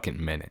a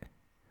fucking minute.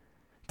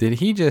 Did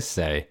he just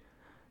say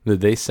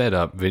that they set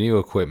up video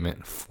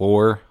equipment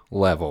floor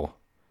level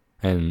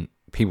and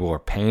people are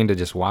paying to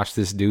just watch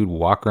this dude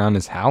walk around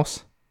his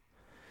house?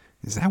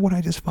 Is that what I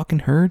just fucking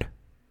heard?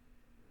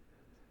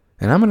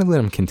 And I'm going to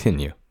let him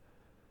continue.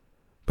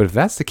 But if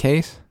that's the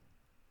case,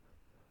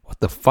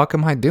 what the fuck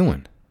am I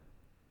doing?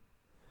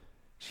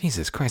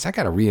 Jesus Christ, I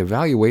got to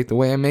reevaluate the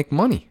way I make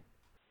money.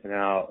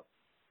 Now,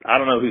 I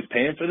don't know who's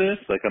paying for this.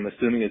 I'm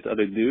assuming it's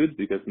other dudes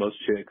because most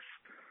chicks,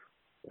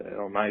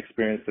 in my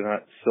experience, they're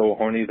not so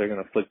horny they're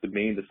going to flick the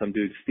bean to some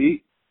dude's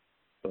feet.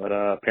 But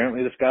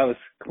apparently this guy was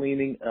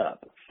cleaning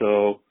up.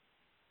 So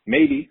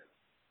maybe,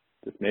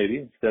 just maybe,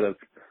 instead of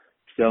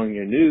selling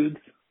your nudes,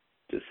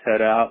 just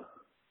head out,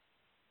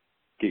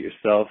 get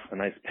yourself a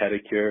nice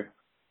pedicure,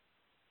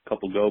 a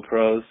couple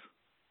GoPros,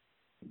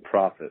 and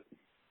profit.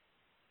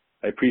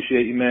 I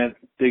appreciate you, man.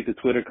 Dig the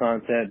Twitter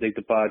content, dig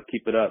the pod,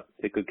 keep it up.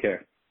 Take good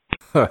care.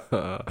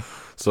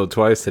 So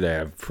twice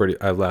today,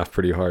 I laughed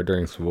pretty hard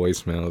during some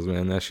voicemails,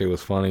 man. That shit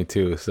was funny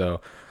too. So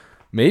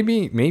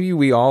maybe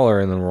we all are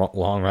in the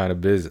wrong line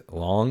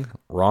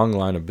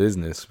of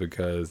business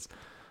because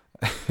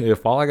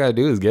if all I gotta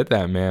do is get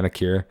that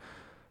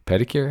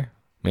pedicure,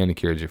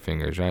 manicure is your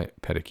fingers, right?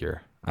 Pedicure.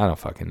 I don't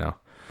fucking know.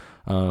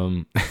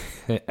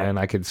 And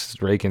I could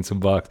rake in some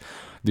bucks.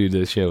 Dude,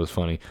 this shit was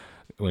funny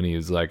when he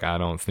was like, I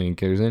don't think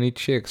there's any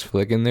chicks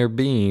flicking their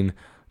bean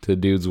to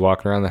dudes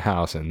walking around the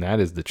house. And that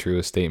is the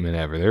truest statement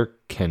ever. There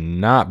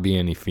cannot be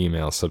any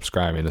females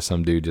subscribing to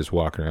some dude just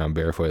walking around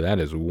barefoot. That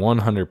is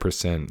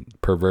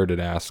 100% perverted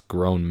ass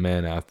grown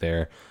men out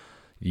there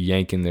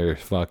yanking their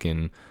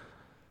fucking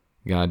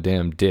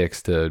goddamn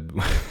dicks to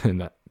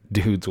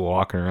dudes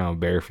walking around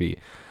bare feet.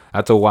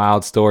 That's a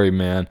wild story,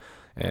 man.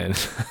 And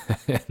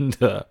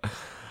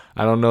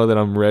I don't know that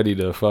I'm ready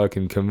to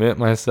fucking commit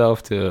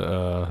myself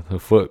to the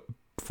foot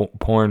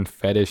porn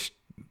fetish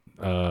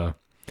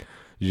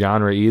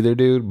genre either,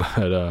 dude.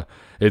 But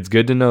it's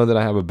good to know that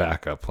I have a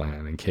backup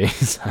plan in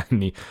case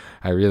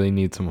I really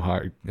need some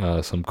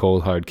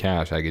cold hard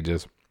cash. I could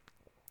just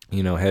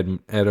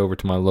head over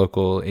to my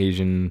local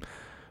Asian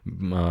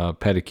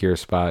pedicure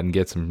spot and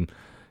get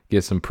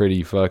some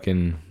pretty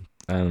fucking,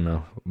 I don't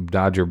know,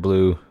 Dodger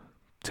blue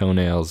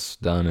toenails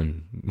done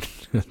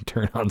and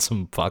turn on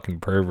some fucking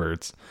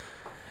perverts.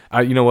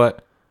 You know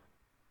what?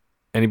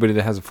 Anybody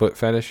that has a foot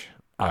fetish,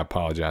 I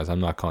apologize. I'm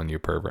not calling you a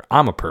pervert.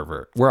 I'm a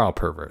pervert. We're all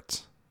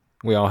perverts.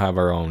 We all have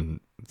our own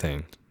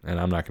thing, and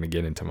I'm not going to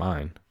get into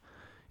mine.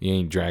 You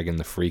ain't dragging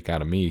the freak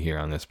out of me here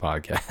on this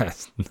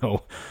podcast.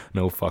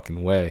 No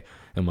fucking way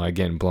am I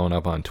getting blown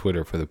up on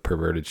Twitter for the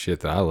perverted shit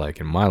that I like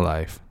in my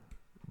life.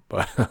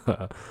 But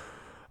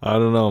I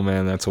don't know,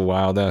 man. That's a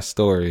wild ass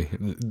story,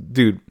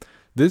 dude.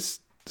 This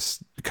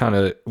kind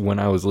of, when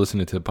I was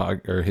listening to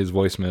his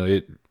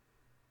voicemail,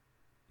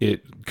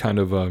 it kind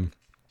of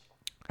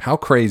how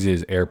crazy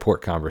is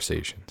airport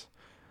conversations?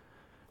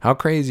 How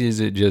crazy is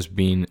it just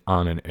being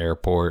on an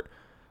airport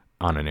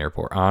on an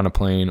airport, on a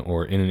plane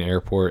or in an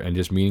airport, and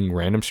just meeting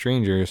random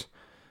strangers.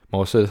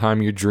 Most of the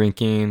time you're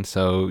drinking,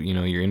 so, you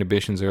know, your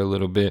inhibitions are a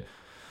little bit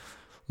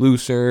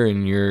looser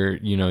and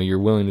you're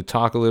willing to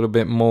talk a little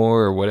bit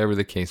more or whatever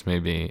the case may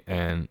be.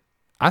 And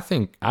I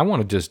think I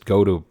want to just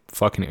go to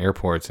fucking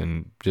airports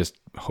and just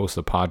host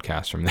a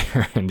podcast from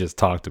there and just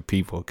talk to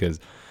people, because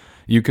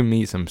you can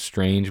meet some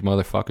strange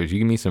motherfuckers. You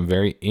can meet some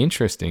very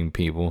interesting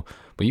people,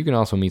 but you can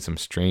also meet some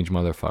strange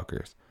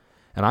motherfuckers.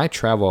 And I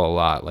travel a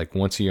lot. Like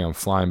once a year, I'm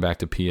flying back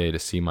to PA to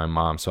see my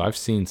mom. So I've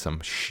seen some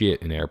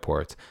shit in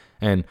airports.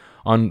 And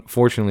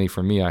unfortunately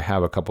for me, I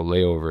have a couple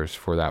layovers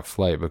for that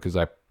flight because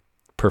I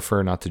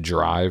prefer not to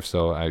drive.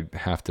 So I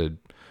have to,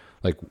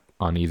 like,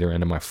 on either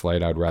end of my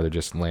flight, I'd rather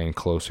just land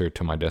closer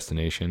to my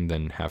destination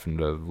than having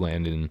to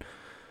land in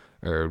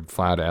or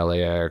fly to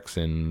LAX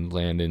and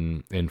land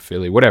in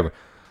Philly, whatever.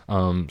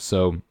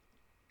 So,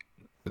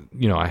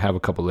 you know, I have a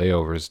couple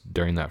layovers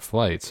during that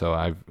flight. So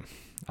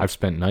I've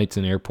spent nights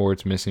in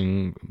airports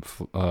missing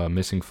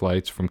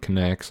flights from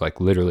Connects,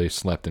 like literally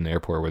slept in the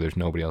airport where there's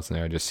nobody else in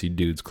there. I just see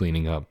dudes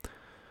cleaning up.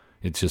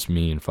 It's just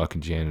me and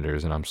fucking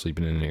janitors, and I'm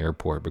sleeping in an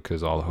airport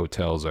because all the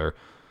hotels are,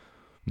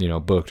 you know,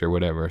 booked or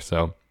whatever.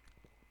 So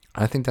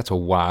I think that's a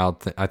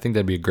wild thing. I think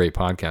that'd be a great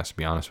podcast, to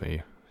be honest with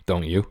you.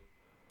 Don't you?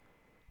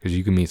 Because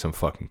you can meet some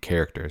fucking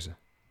characters,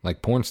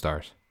 like porn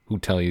stars, who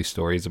tell you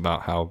stories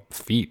about how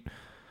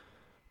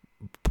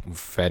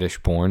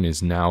fetish porn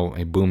is now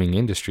a booming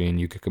industry, and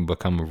you can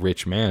become a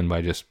rich man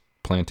by just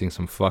planting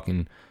some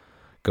fucking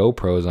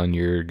GoPros on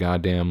your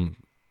goddamn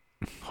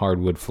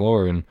hardwood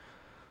floor and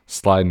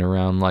sliding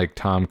around like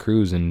Tom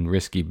Cruise in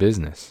Risky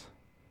Business.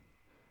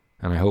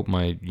 And I hope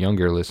my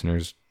younger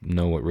listeners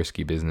know what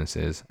Risky Business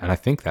is. And I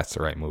think that's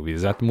the right movie.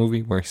 Is that the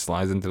movie where he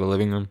slides into the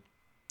living room?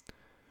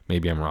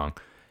 Maybe I'm wrong.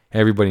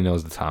 Everybody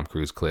knows the Tom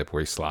Cruise clip where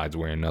he slides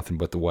wearing nothing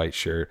but the white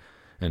shirt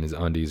and his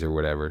undies or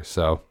whatever.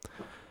 So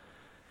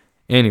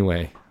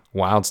anyway,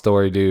 wild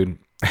story, dude.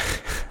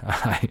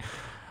 I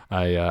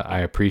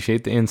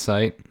appreciate the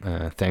insight.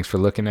 Thanks for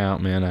looking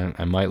out, man.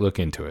 I might look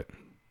into it,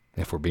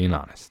 if we're being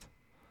honest.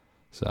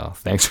 So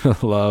thanks for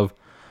the love.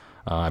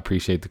 I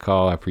appreciate the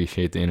call. I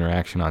appreciate the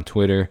interaction on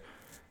Twitter.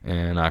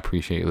 And I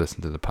appreciate you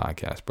listening to the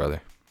podcast,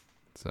 brother.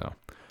 So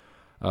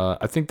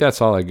I think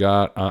that's all I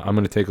got. I'm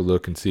going to take a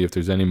look and see if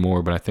there's any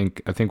more, but I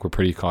think we're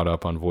pretty caught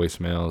up on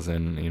voicemails,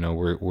 and you know,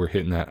 we're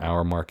hitting that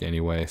hour mark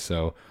anyway,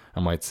 so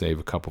I might save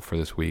a couple for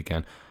this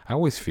weekend. I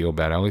always feel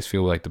bad. I always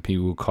feel like the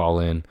people who call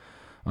in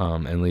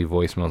and leave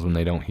voicemails, when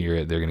they don't hear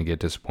it, they're going to get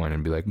disappointed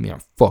and be like,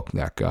 man, fuck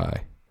that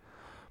guy.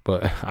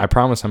 But I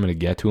promise I'm going to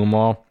get to them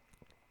all.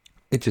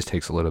 It just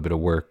takes a little bit of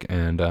work,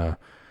 and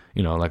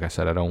you know, like I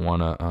said, I don't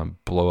want to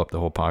blow up the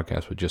whole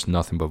podcast with just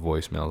nothing but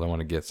voicemails. I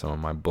want to get some of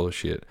my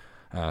bullshit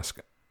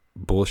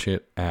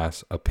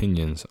ass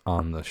opinions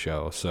on the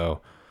show.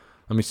 So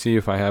let me see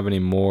if I have any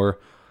more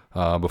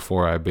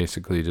before I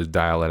basically just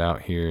dial it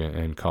out here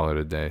and call it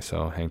a day.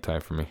 So hang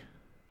tight for me.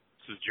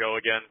 This is Joe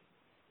again.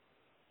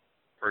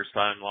 First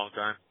time, long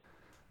time.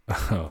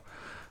 Oh,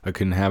 I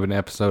couldn't have an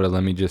episode of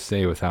Let Me Just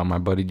Say without my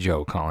buddy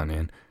Joe calling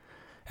in.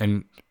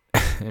 And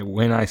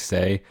when I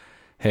say,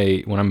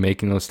 hey, when I'm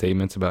making those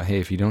statements about, hey,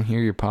 if you don't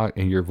hear your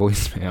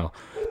voicemail,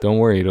 don't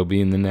worry, it'll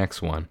be in the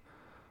next one.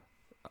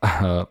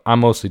 I'm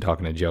mostly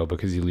talking to Joe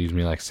because he leaves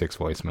me like 6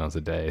 voicemails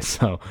a day.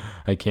 So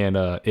I can't,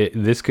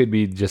 this could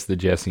be just the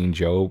Jesse and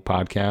Joe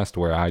podcast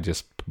where I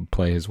just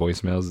play his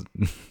voicemails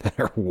that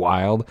are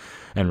wild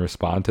and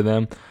respond to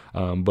them.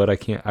 But I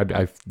can't,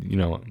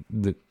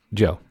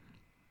 Joe,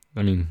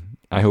 I mean,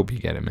 I hope you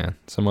get it, man.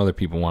 Some other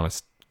people want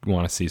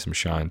to see some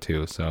shine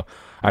too. So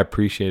I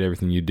appreciate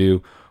everything you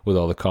do with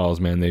all the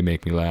calls, man. They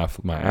make me laugh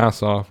my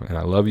ass off, and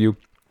I love you.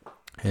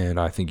 And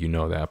I think you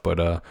know that,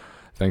 but,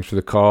 thanks for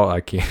the call.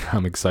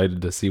 I'm excited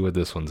to see what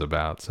this one's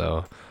about.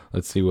 So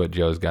let's see what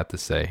Joe's got to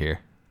say here.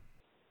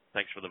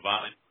 Thanks for the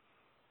vine.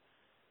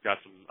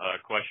 Got some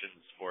questions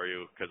for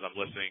you because I'm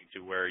listening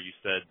to where you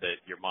said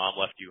that your mom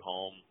left you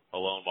home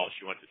alone while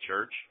she went to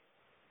church.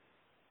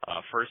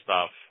 First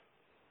off,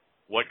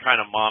 what kind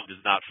of mom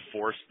does not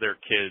force their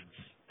kids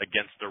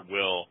against their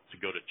will to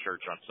go to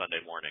church on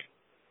Sunday morning?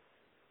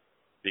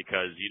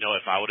 Because, you know,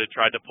 if I would have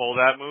tried to pull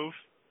that move,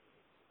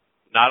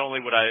 not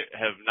only would I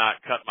have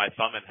not cut my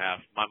thumb in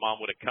half, my mom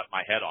would have cut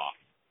my head off.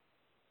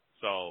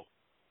 So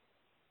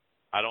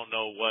I don't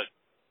know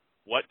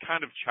what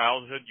kind of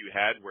childhood you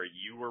had where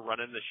you were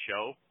running the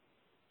show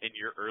in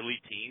your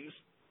early teens,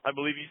 I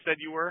believe you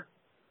said you were.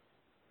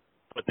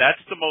 But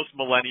that's the most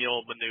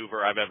millennial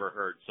maneuver I've ever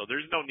heard. So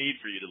there's no need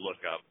for you to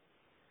look up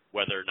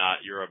whether or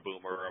not you're a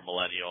boomer or a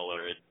millennial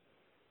or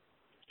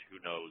who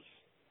knows.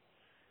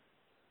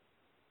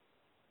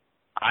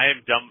 I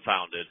am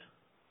dumbfounded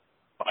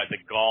by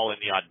the gall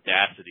and the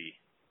audacity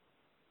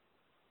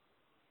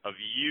of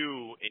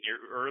you in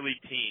your early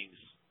teens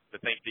to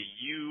think that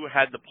you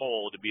had the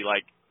pull to be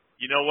like,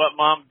 you know what,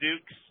 Mom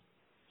Dukes?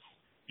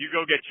 You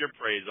go get your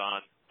praise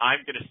on.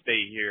 I'm going to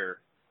stay here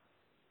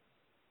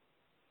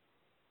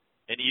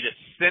and eat a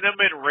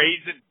cinnamon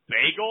raisin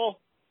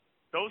bagel?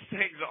 Those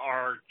things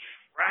are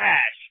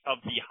trash of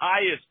the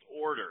highest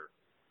order.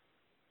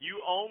 You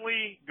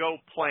only go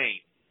plain.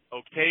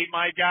 Okay,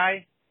 my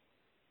guy?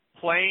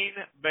 Plain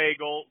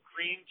bagel,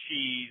 cream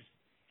cheese,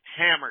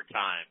 hammer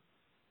time.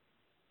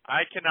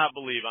 I cannot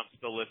believe I'm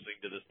still listening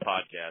to this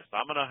podcast.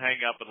 I'm going to hang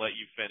up and let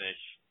you finish,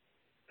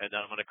 and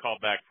then I'm going to call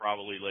back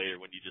probably later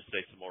when you just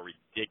say some more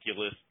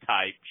ridiculous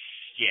type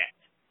shit.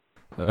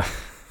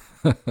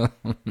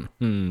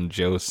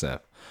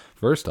 Joseph.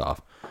 First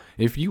off,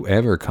 if you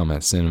ever come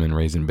at cinnamon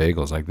raisin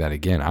bagels like that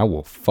again, I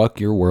will fuck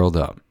your world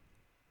up.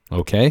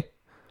 Okay?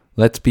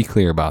 Let's be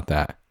clear about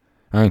that.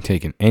 I ain't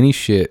taking any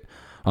shit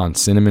on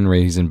cinnamon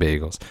raisin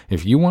bagels.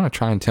 If you want to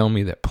try and tell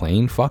me that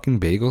plain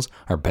fucking bagels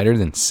are better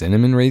than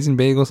cinnamon raisin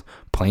bagels,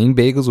 plain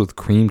bagels with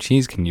cream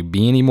cheese, can you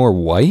be any more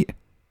white?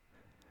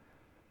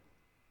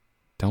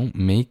 Don't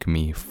make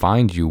me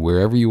find you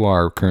wherever you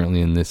are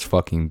currently in this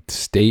fucking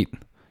state,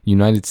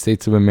 United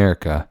States of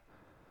America.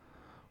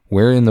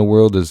 Where in the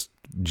world is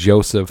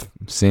Joseph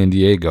San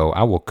Diego?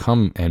 I will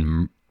come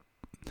and,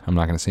 I'm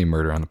not going to say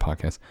murder on the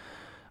podcast.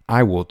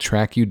 I will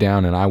track you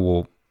down and I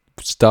will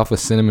stuff a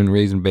cinnamon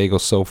raisin bagel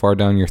so far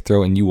down your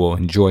throat and you will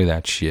enjoy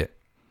that shit.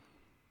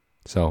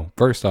 So,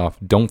 first off,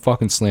 don't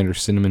fucking slander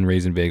cinnamon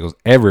raisin bagels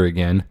ever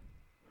again.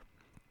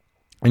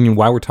 And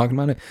while we're talking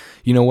about it,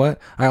 you know what?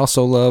 I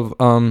also love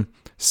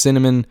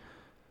cinnamon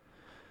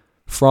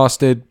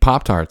frosted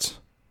Pop-Tarts.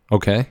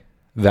 Okay?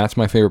 That's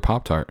my favorite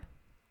Pop-Tart.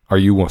 Are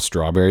you a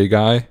strawberry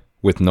guy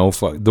with no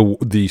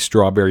the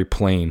strawberry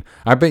plain?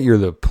 I bet you're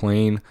the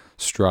plain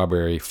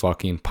strawberry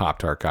fucking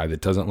Pop-Tart guy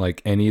that doesn't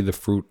like any of the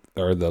fruit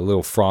or the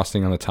little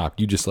frosting on the top.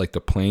 You just like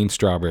the plain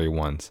strawberry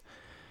ones.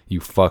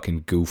 You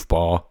fucking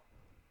goofball.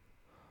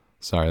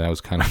 Sorry, that was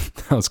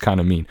kind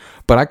of mean.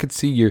 But I could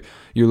see your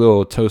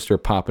little toaster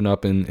popping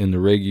up in the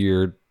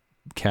regular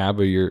cab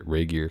of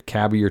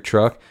your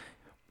truck.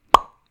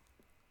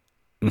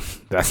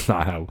 That's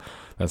not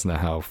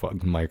how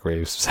fucking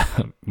microwaves.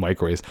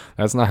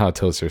 That's not how a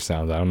toaster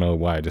sounds. I don't know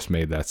why I just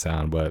made that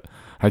sound, but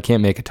I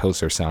can't make a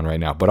toaster sound right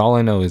now. But all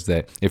I know is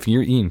that if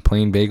you're eating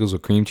plain bagels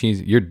with cream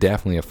cheese, you're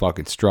definitely a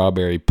fucking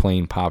strawberry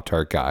plain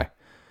Pop-Tart guy.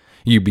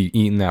 You be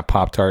eating that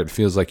Pop-Tart, it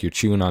feels like you're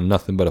chewing on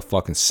nothing but a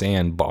fucking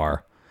sand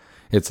bar.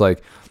 It's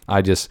like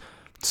I just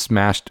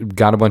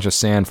got a bunch of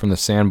sand from the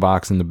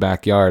sandbox in the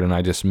backyard and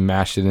I just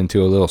mashed it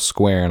into a little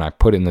square and I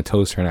put it in the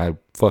toaster and I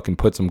fucking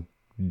put some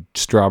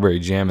strawberry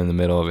jam in the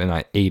middle of it and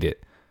I ate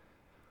it.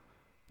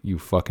 You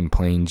fucking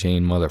plain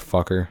Jane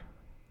motherfucker.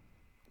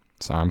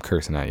 So I'm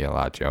cursing at you a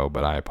lot, Joe,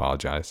 but I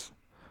apologize.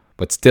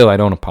 But still, I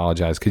don't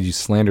apologize because you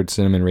slandered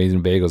cinnamon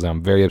raisin bagels.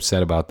 I'm very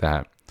upset about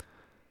that.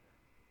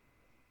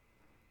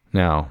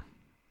 Now,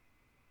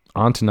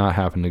 on to not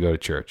having to go to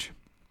church.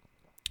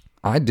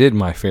 I did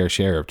my fair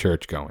share of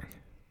church going.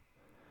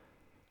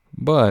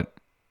 But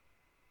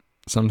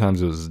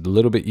sometimes it was a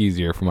little bit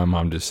easier for my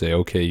mom to say,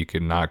 okay, you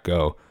could not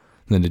go,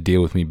 than to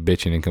deal with me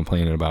bitching and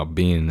complaining about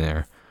being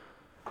there.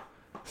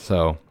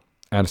 So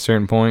at a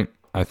certain point,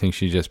 I think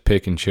she just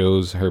picked and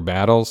chose her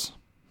battles,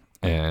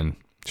 and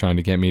trying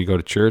to get me to go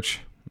to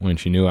church when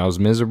she knew I was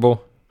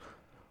miserable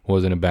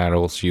wasn't a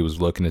battle she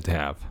was looking to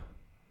have.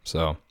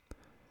 So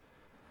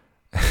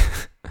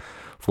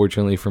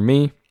fortunately for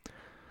me,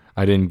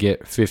 I didn't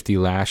get 50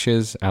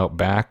 lashes out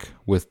back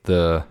with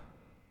the,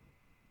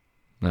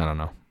 I don't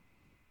know,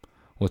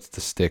 what's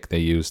the stick they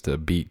use to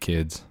beat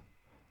kids?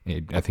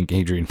 I think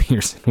Adrian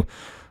Peterson,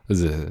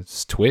 was it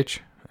a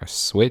twitch or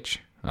switch?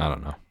 I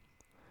don't know.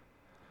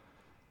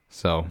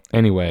 So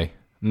anyway,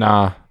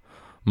 Ma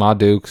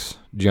Dukes,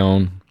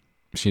 Joan,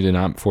 she did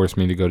not force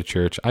me to go to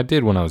church. I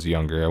did when I was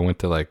younger. I went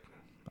to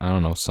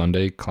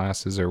Sunday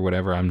classes or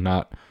whatever. I'm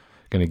not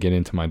going to get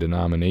into my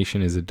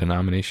denomination. Is it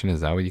denomination?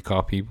 Is that what you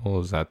call people?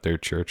 Is that their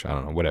church? I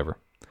don't know. Whatever.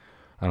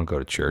 I don't go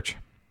to church.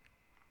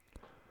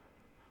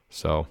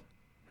 So,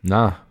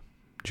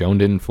 Joan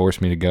didn't force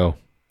me to go.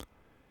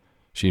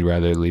 She'd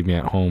rather leave me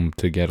at home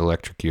to get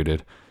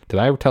electrocuted. Did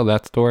I ever tell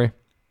that story?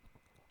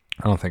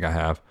 I don't think I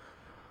have.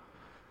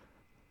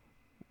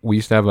 We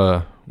used to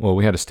have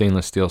we had a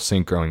stainless steel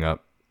sink growing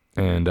up.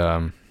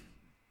 And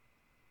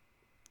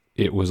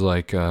it was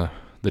like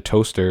the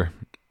toaster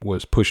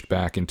was pushed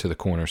back into the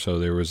corner. So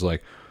there was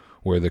like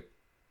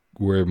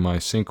where my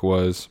sink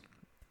was,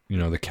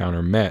 the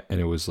counter met,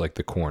 and it was like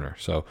the corner.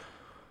 So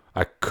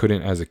I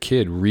couldn't, as a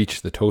kid,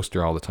 reach the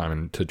toaster all the time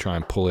and to try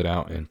and pull it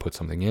out and put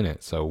something in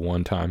it. So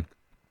one time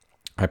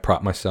I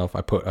propped myself,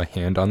 I put a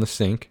hand on the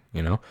sink,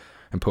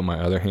 and put my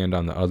other hand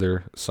on the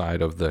other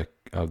side of the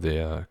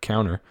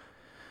counter,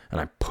 and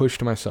I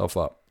pushed myself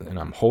up, and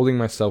I'm holding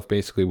myself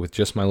basically with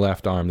just my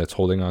left arm that's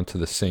holding onto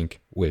the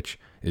sink, which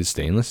is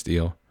stainless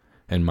steel,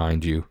 and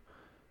mind you,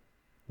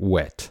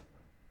 wet.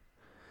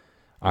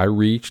 I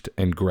reached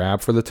and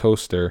grabbed for the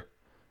toaster,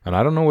 and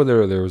I don't know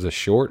whether there was a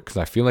short, because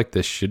I feel like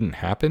this shouldn't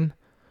happen,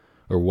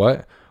 or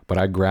what, but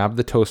I grabbed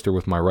the toaster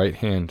with my right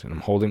hand, and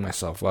I'm holding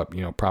myself up,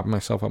 propping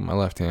myself up with my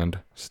left hand,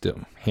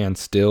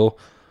 still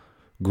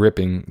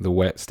gripping the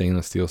wet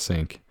stainless steel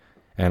sink,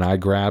 and I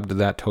grabbed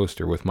that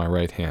toaster with my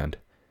right hand,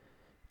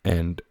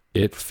 and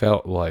it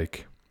felt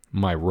like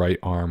my right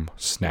arm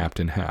snapped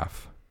in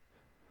half.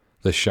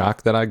 The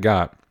shock that I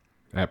got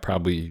at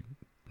probably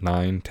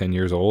 9, 10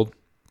 years old.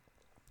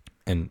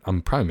 And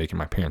I'm probably making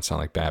my parents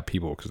sound like bad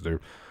people because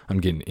I'm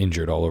getting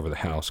injured all over the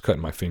house,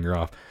 cutting my finger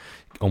off,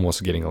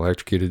 almost getting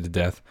electrocuted to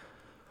death.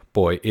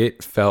 Boy,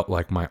 it felt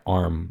like my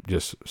arm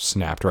just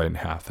snapped right in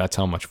half. That's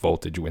how much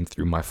voltage went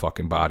through my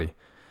fucking body.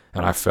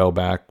 And I fell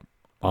back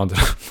onto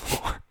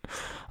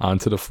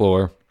the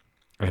floor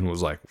and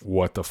was like,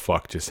 what the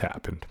fuck just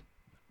happened?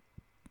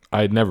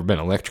 I had never been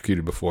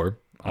electrocuted before,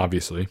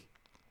 obviously.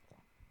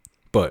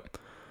 But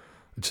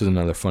it's just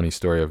another funny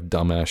story of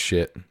dumbass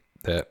shit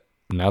that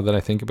now that I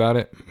think about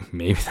it,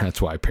 maybe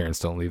that's why parents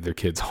don't leave their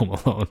kids home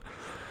alone.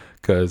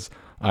 Because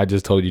I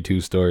just told you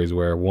 2 stories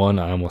where 1,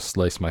 I almost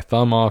sliced my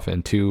thumb off,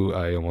 and 2,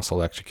 I almost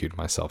electrocuted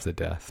myself to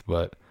death.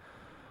 But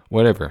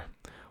whatever.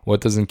 What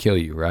doesn't kill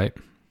you, right?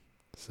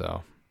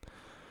 So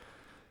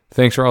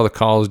thanks for all the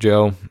calls,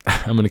 Joe.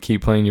 I'm going to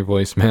keep playing your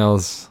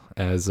voicemails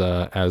as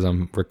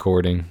I'm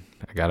recording.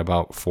 I got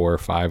about 4 or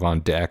 5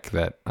 on deck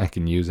that I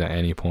can use at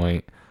any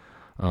point.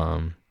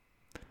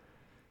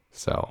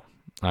 So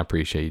I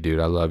appreciate you, dude.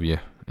 I love you.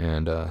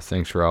 And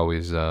thanks for all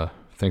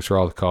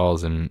the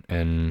calls and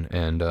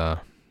the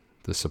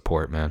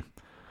support, man.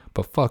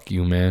 But fuck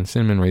you, man.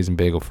 Cinnamon Raisin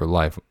Bagel for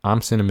life.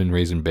 I'm Cinnamon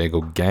Raisin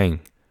Bagel gang.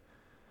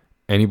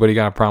 Anybody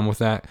got a problem with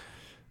that?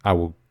 I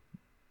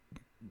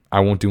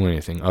won't do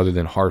anything other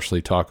than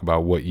harshly talk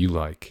about what you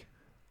like.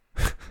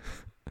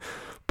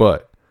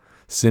 But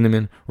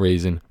Cinnamon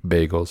Raisin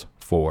Bagels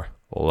for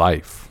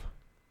life.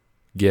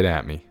 Get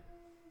at me.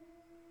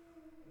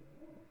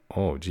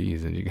 Oh,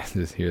 geez. Did you guys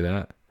just hear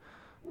that?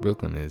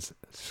 Brooklyn is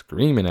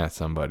screaming at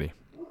somebody.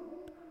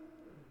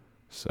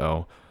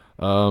 So,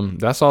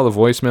 that's all the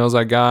voicemails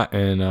I got,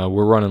 and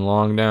we're running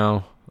long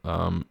now,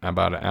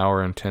 about 1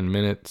 hour and 10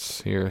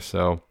 minutes here.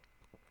 So,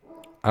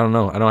 I don't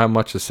know. I don't have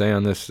much to say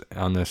on this.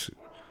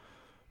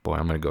 Boy,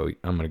 I'm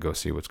gonna go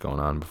see what's going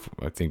on.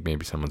 I think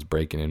maybe someone's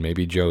breaking in.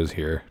 Maybe Joe's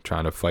here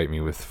trying to fight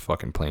me with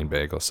fucking plain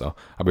bagels. So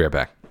I'll be right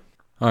back.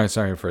 All right,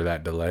 sorry for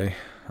that delay.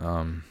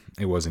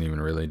 It wasn't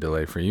even really a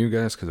delay for you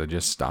guys because I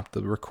just stopped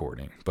the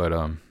recording. But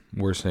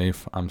we're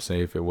safe. I'm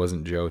safe. It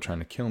wasn't Joe trying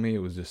to kill me. It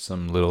was just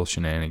some little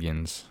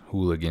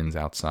hooligans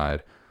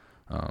outside,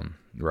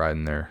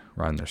 riding their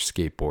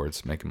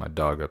skateboards, making my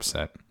dog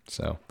upset.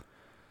 So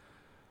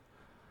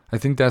I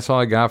think that's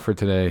all I got for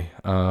today.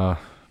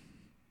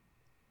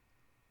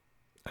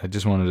 I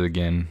just wanted to,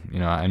 again,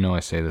 I know I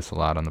say this a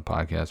lot on the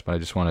podcast, but I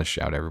just want to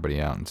shout everybody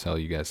out and tell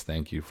you guys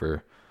thank you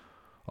for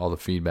all the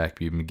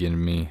feedback you've been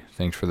giving me.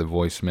 Thanks for the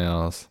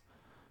voicemails.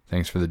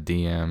 Thanks for the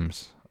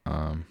DMs.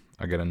 I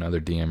got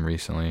another DM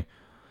recently.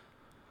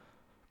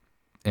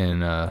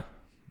 And,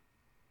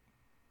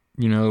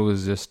 it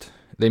was just,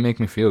 they make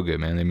me feel good,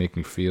 man. They make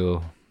me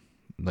feel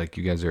like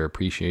you guys are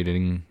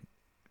appreciating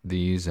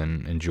these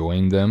and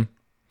enjoying them.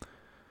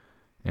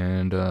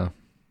 And, I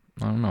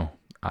don't know.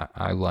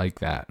 I like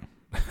that.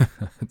 I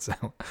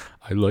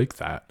like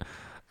that.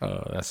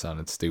 That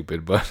sounded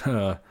stupid,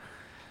 but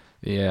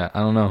yeah, I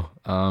don't know.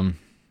 I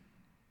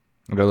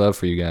got love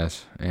for you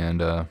guys,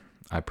 and I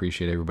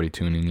appreciate everybody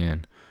tuning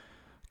in.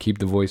 Keep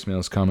the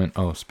voicemails coming.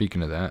 Oh,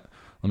 speaking of that,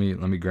 let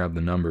me grab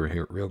the number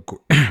here real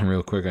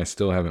quick. I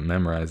still haven't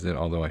memorized it,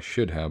 although I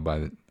should have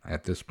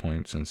at this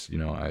point, since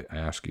I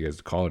ask you guys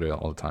to call it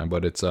all the time.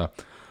 But it's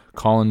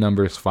call-in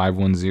number is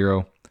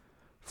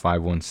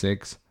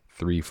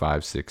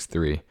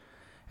 510-516-3563.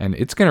 And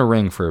it's going to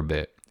ring for a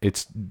bit.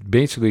 It's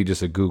basically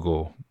just a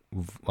Google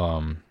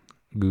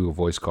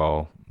voice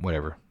call,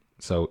 whatever.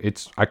 So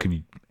I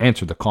could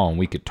answer the call and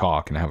we could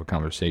talk and have a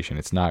conversation.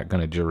 It's not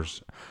going to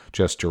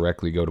just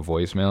directly go to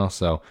voicemail.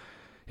 So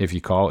if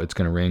you call, it's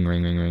going to ring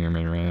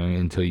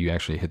until you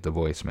actually hit the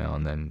voicemail,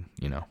 and then,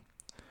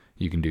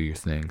 you can do your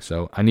thing.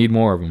 So I need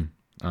more of them.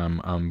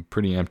 I'm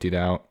pretty emptied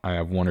out. I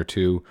have 1 or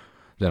 2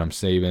 that I'm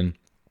saving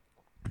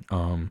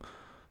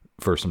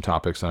for some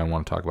topics that I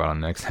want to talk about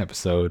on the next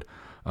episode.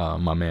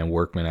 My man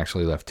Workman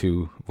actually left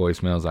 2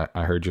 voicemails.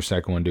 I heard your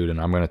second one, dude, and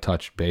I'm going to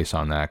touch base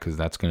on that because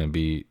that's going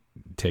to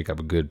take up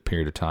a good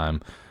period of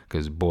time,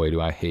 because boy,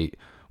 do I hate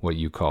what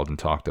you called and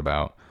talked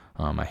about.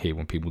 I hate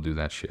when people do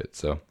that shit.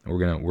 So we're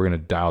gonna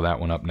dial that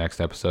one up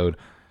next episode.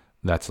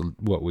 That's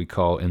what we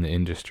call in the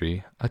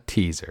industry a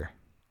teaser.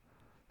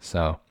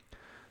 So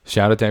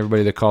shout out to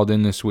everybody that called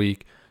in this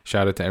week.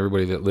 Shout out to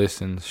everybody that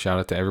listens. Shout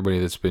out to everybody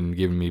that's been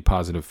giving me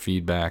positive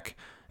feedback.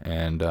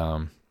 And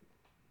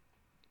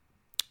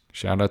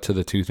shout out to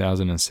the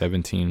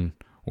 2017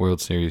 World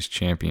Series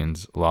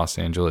champions, Los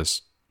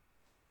Angeles.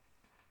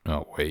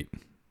 Oh, wait.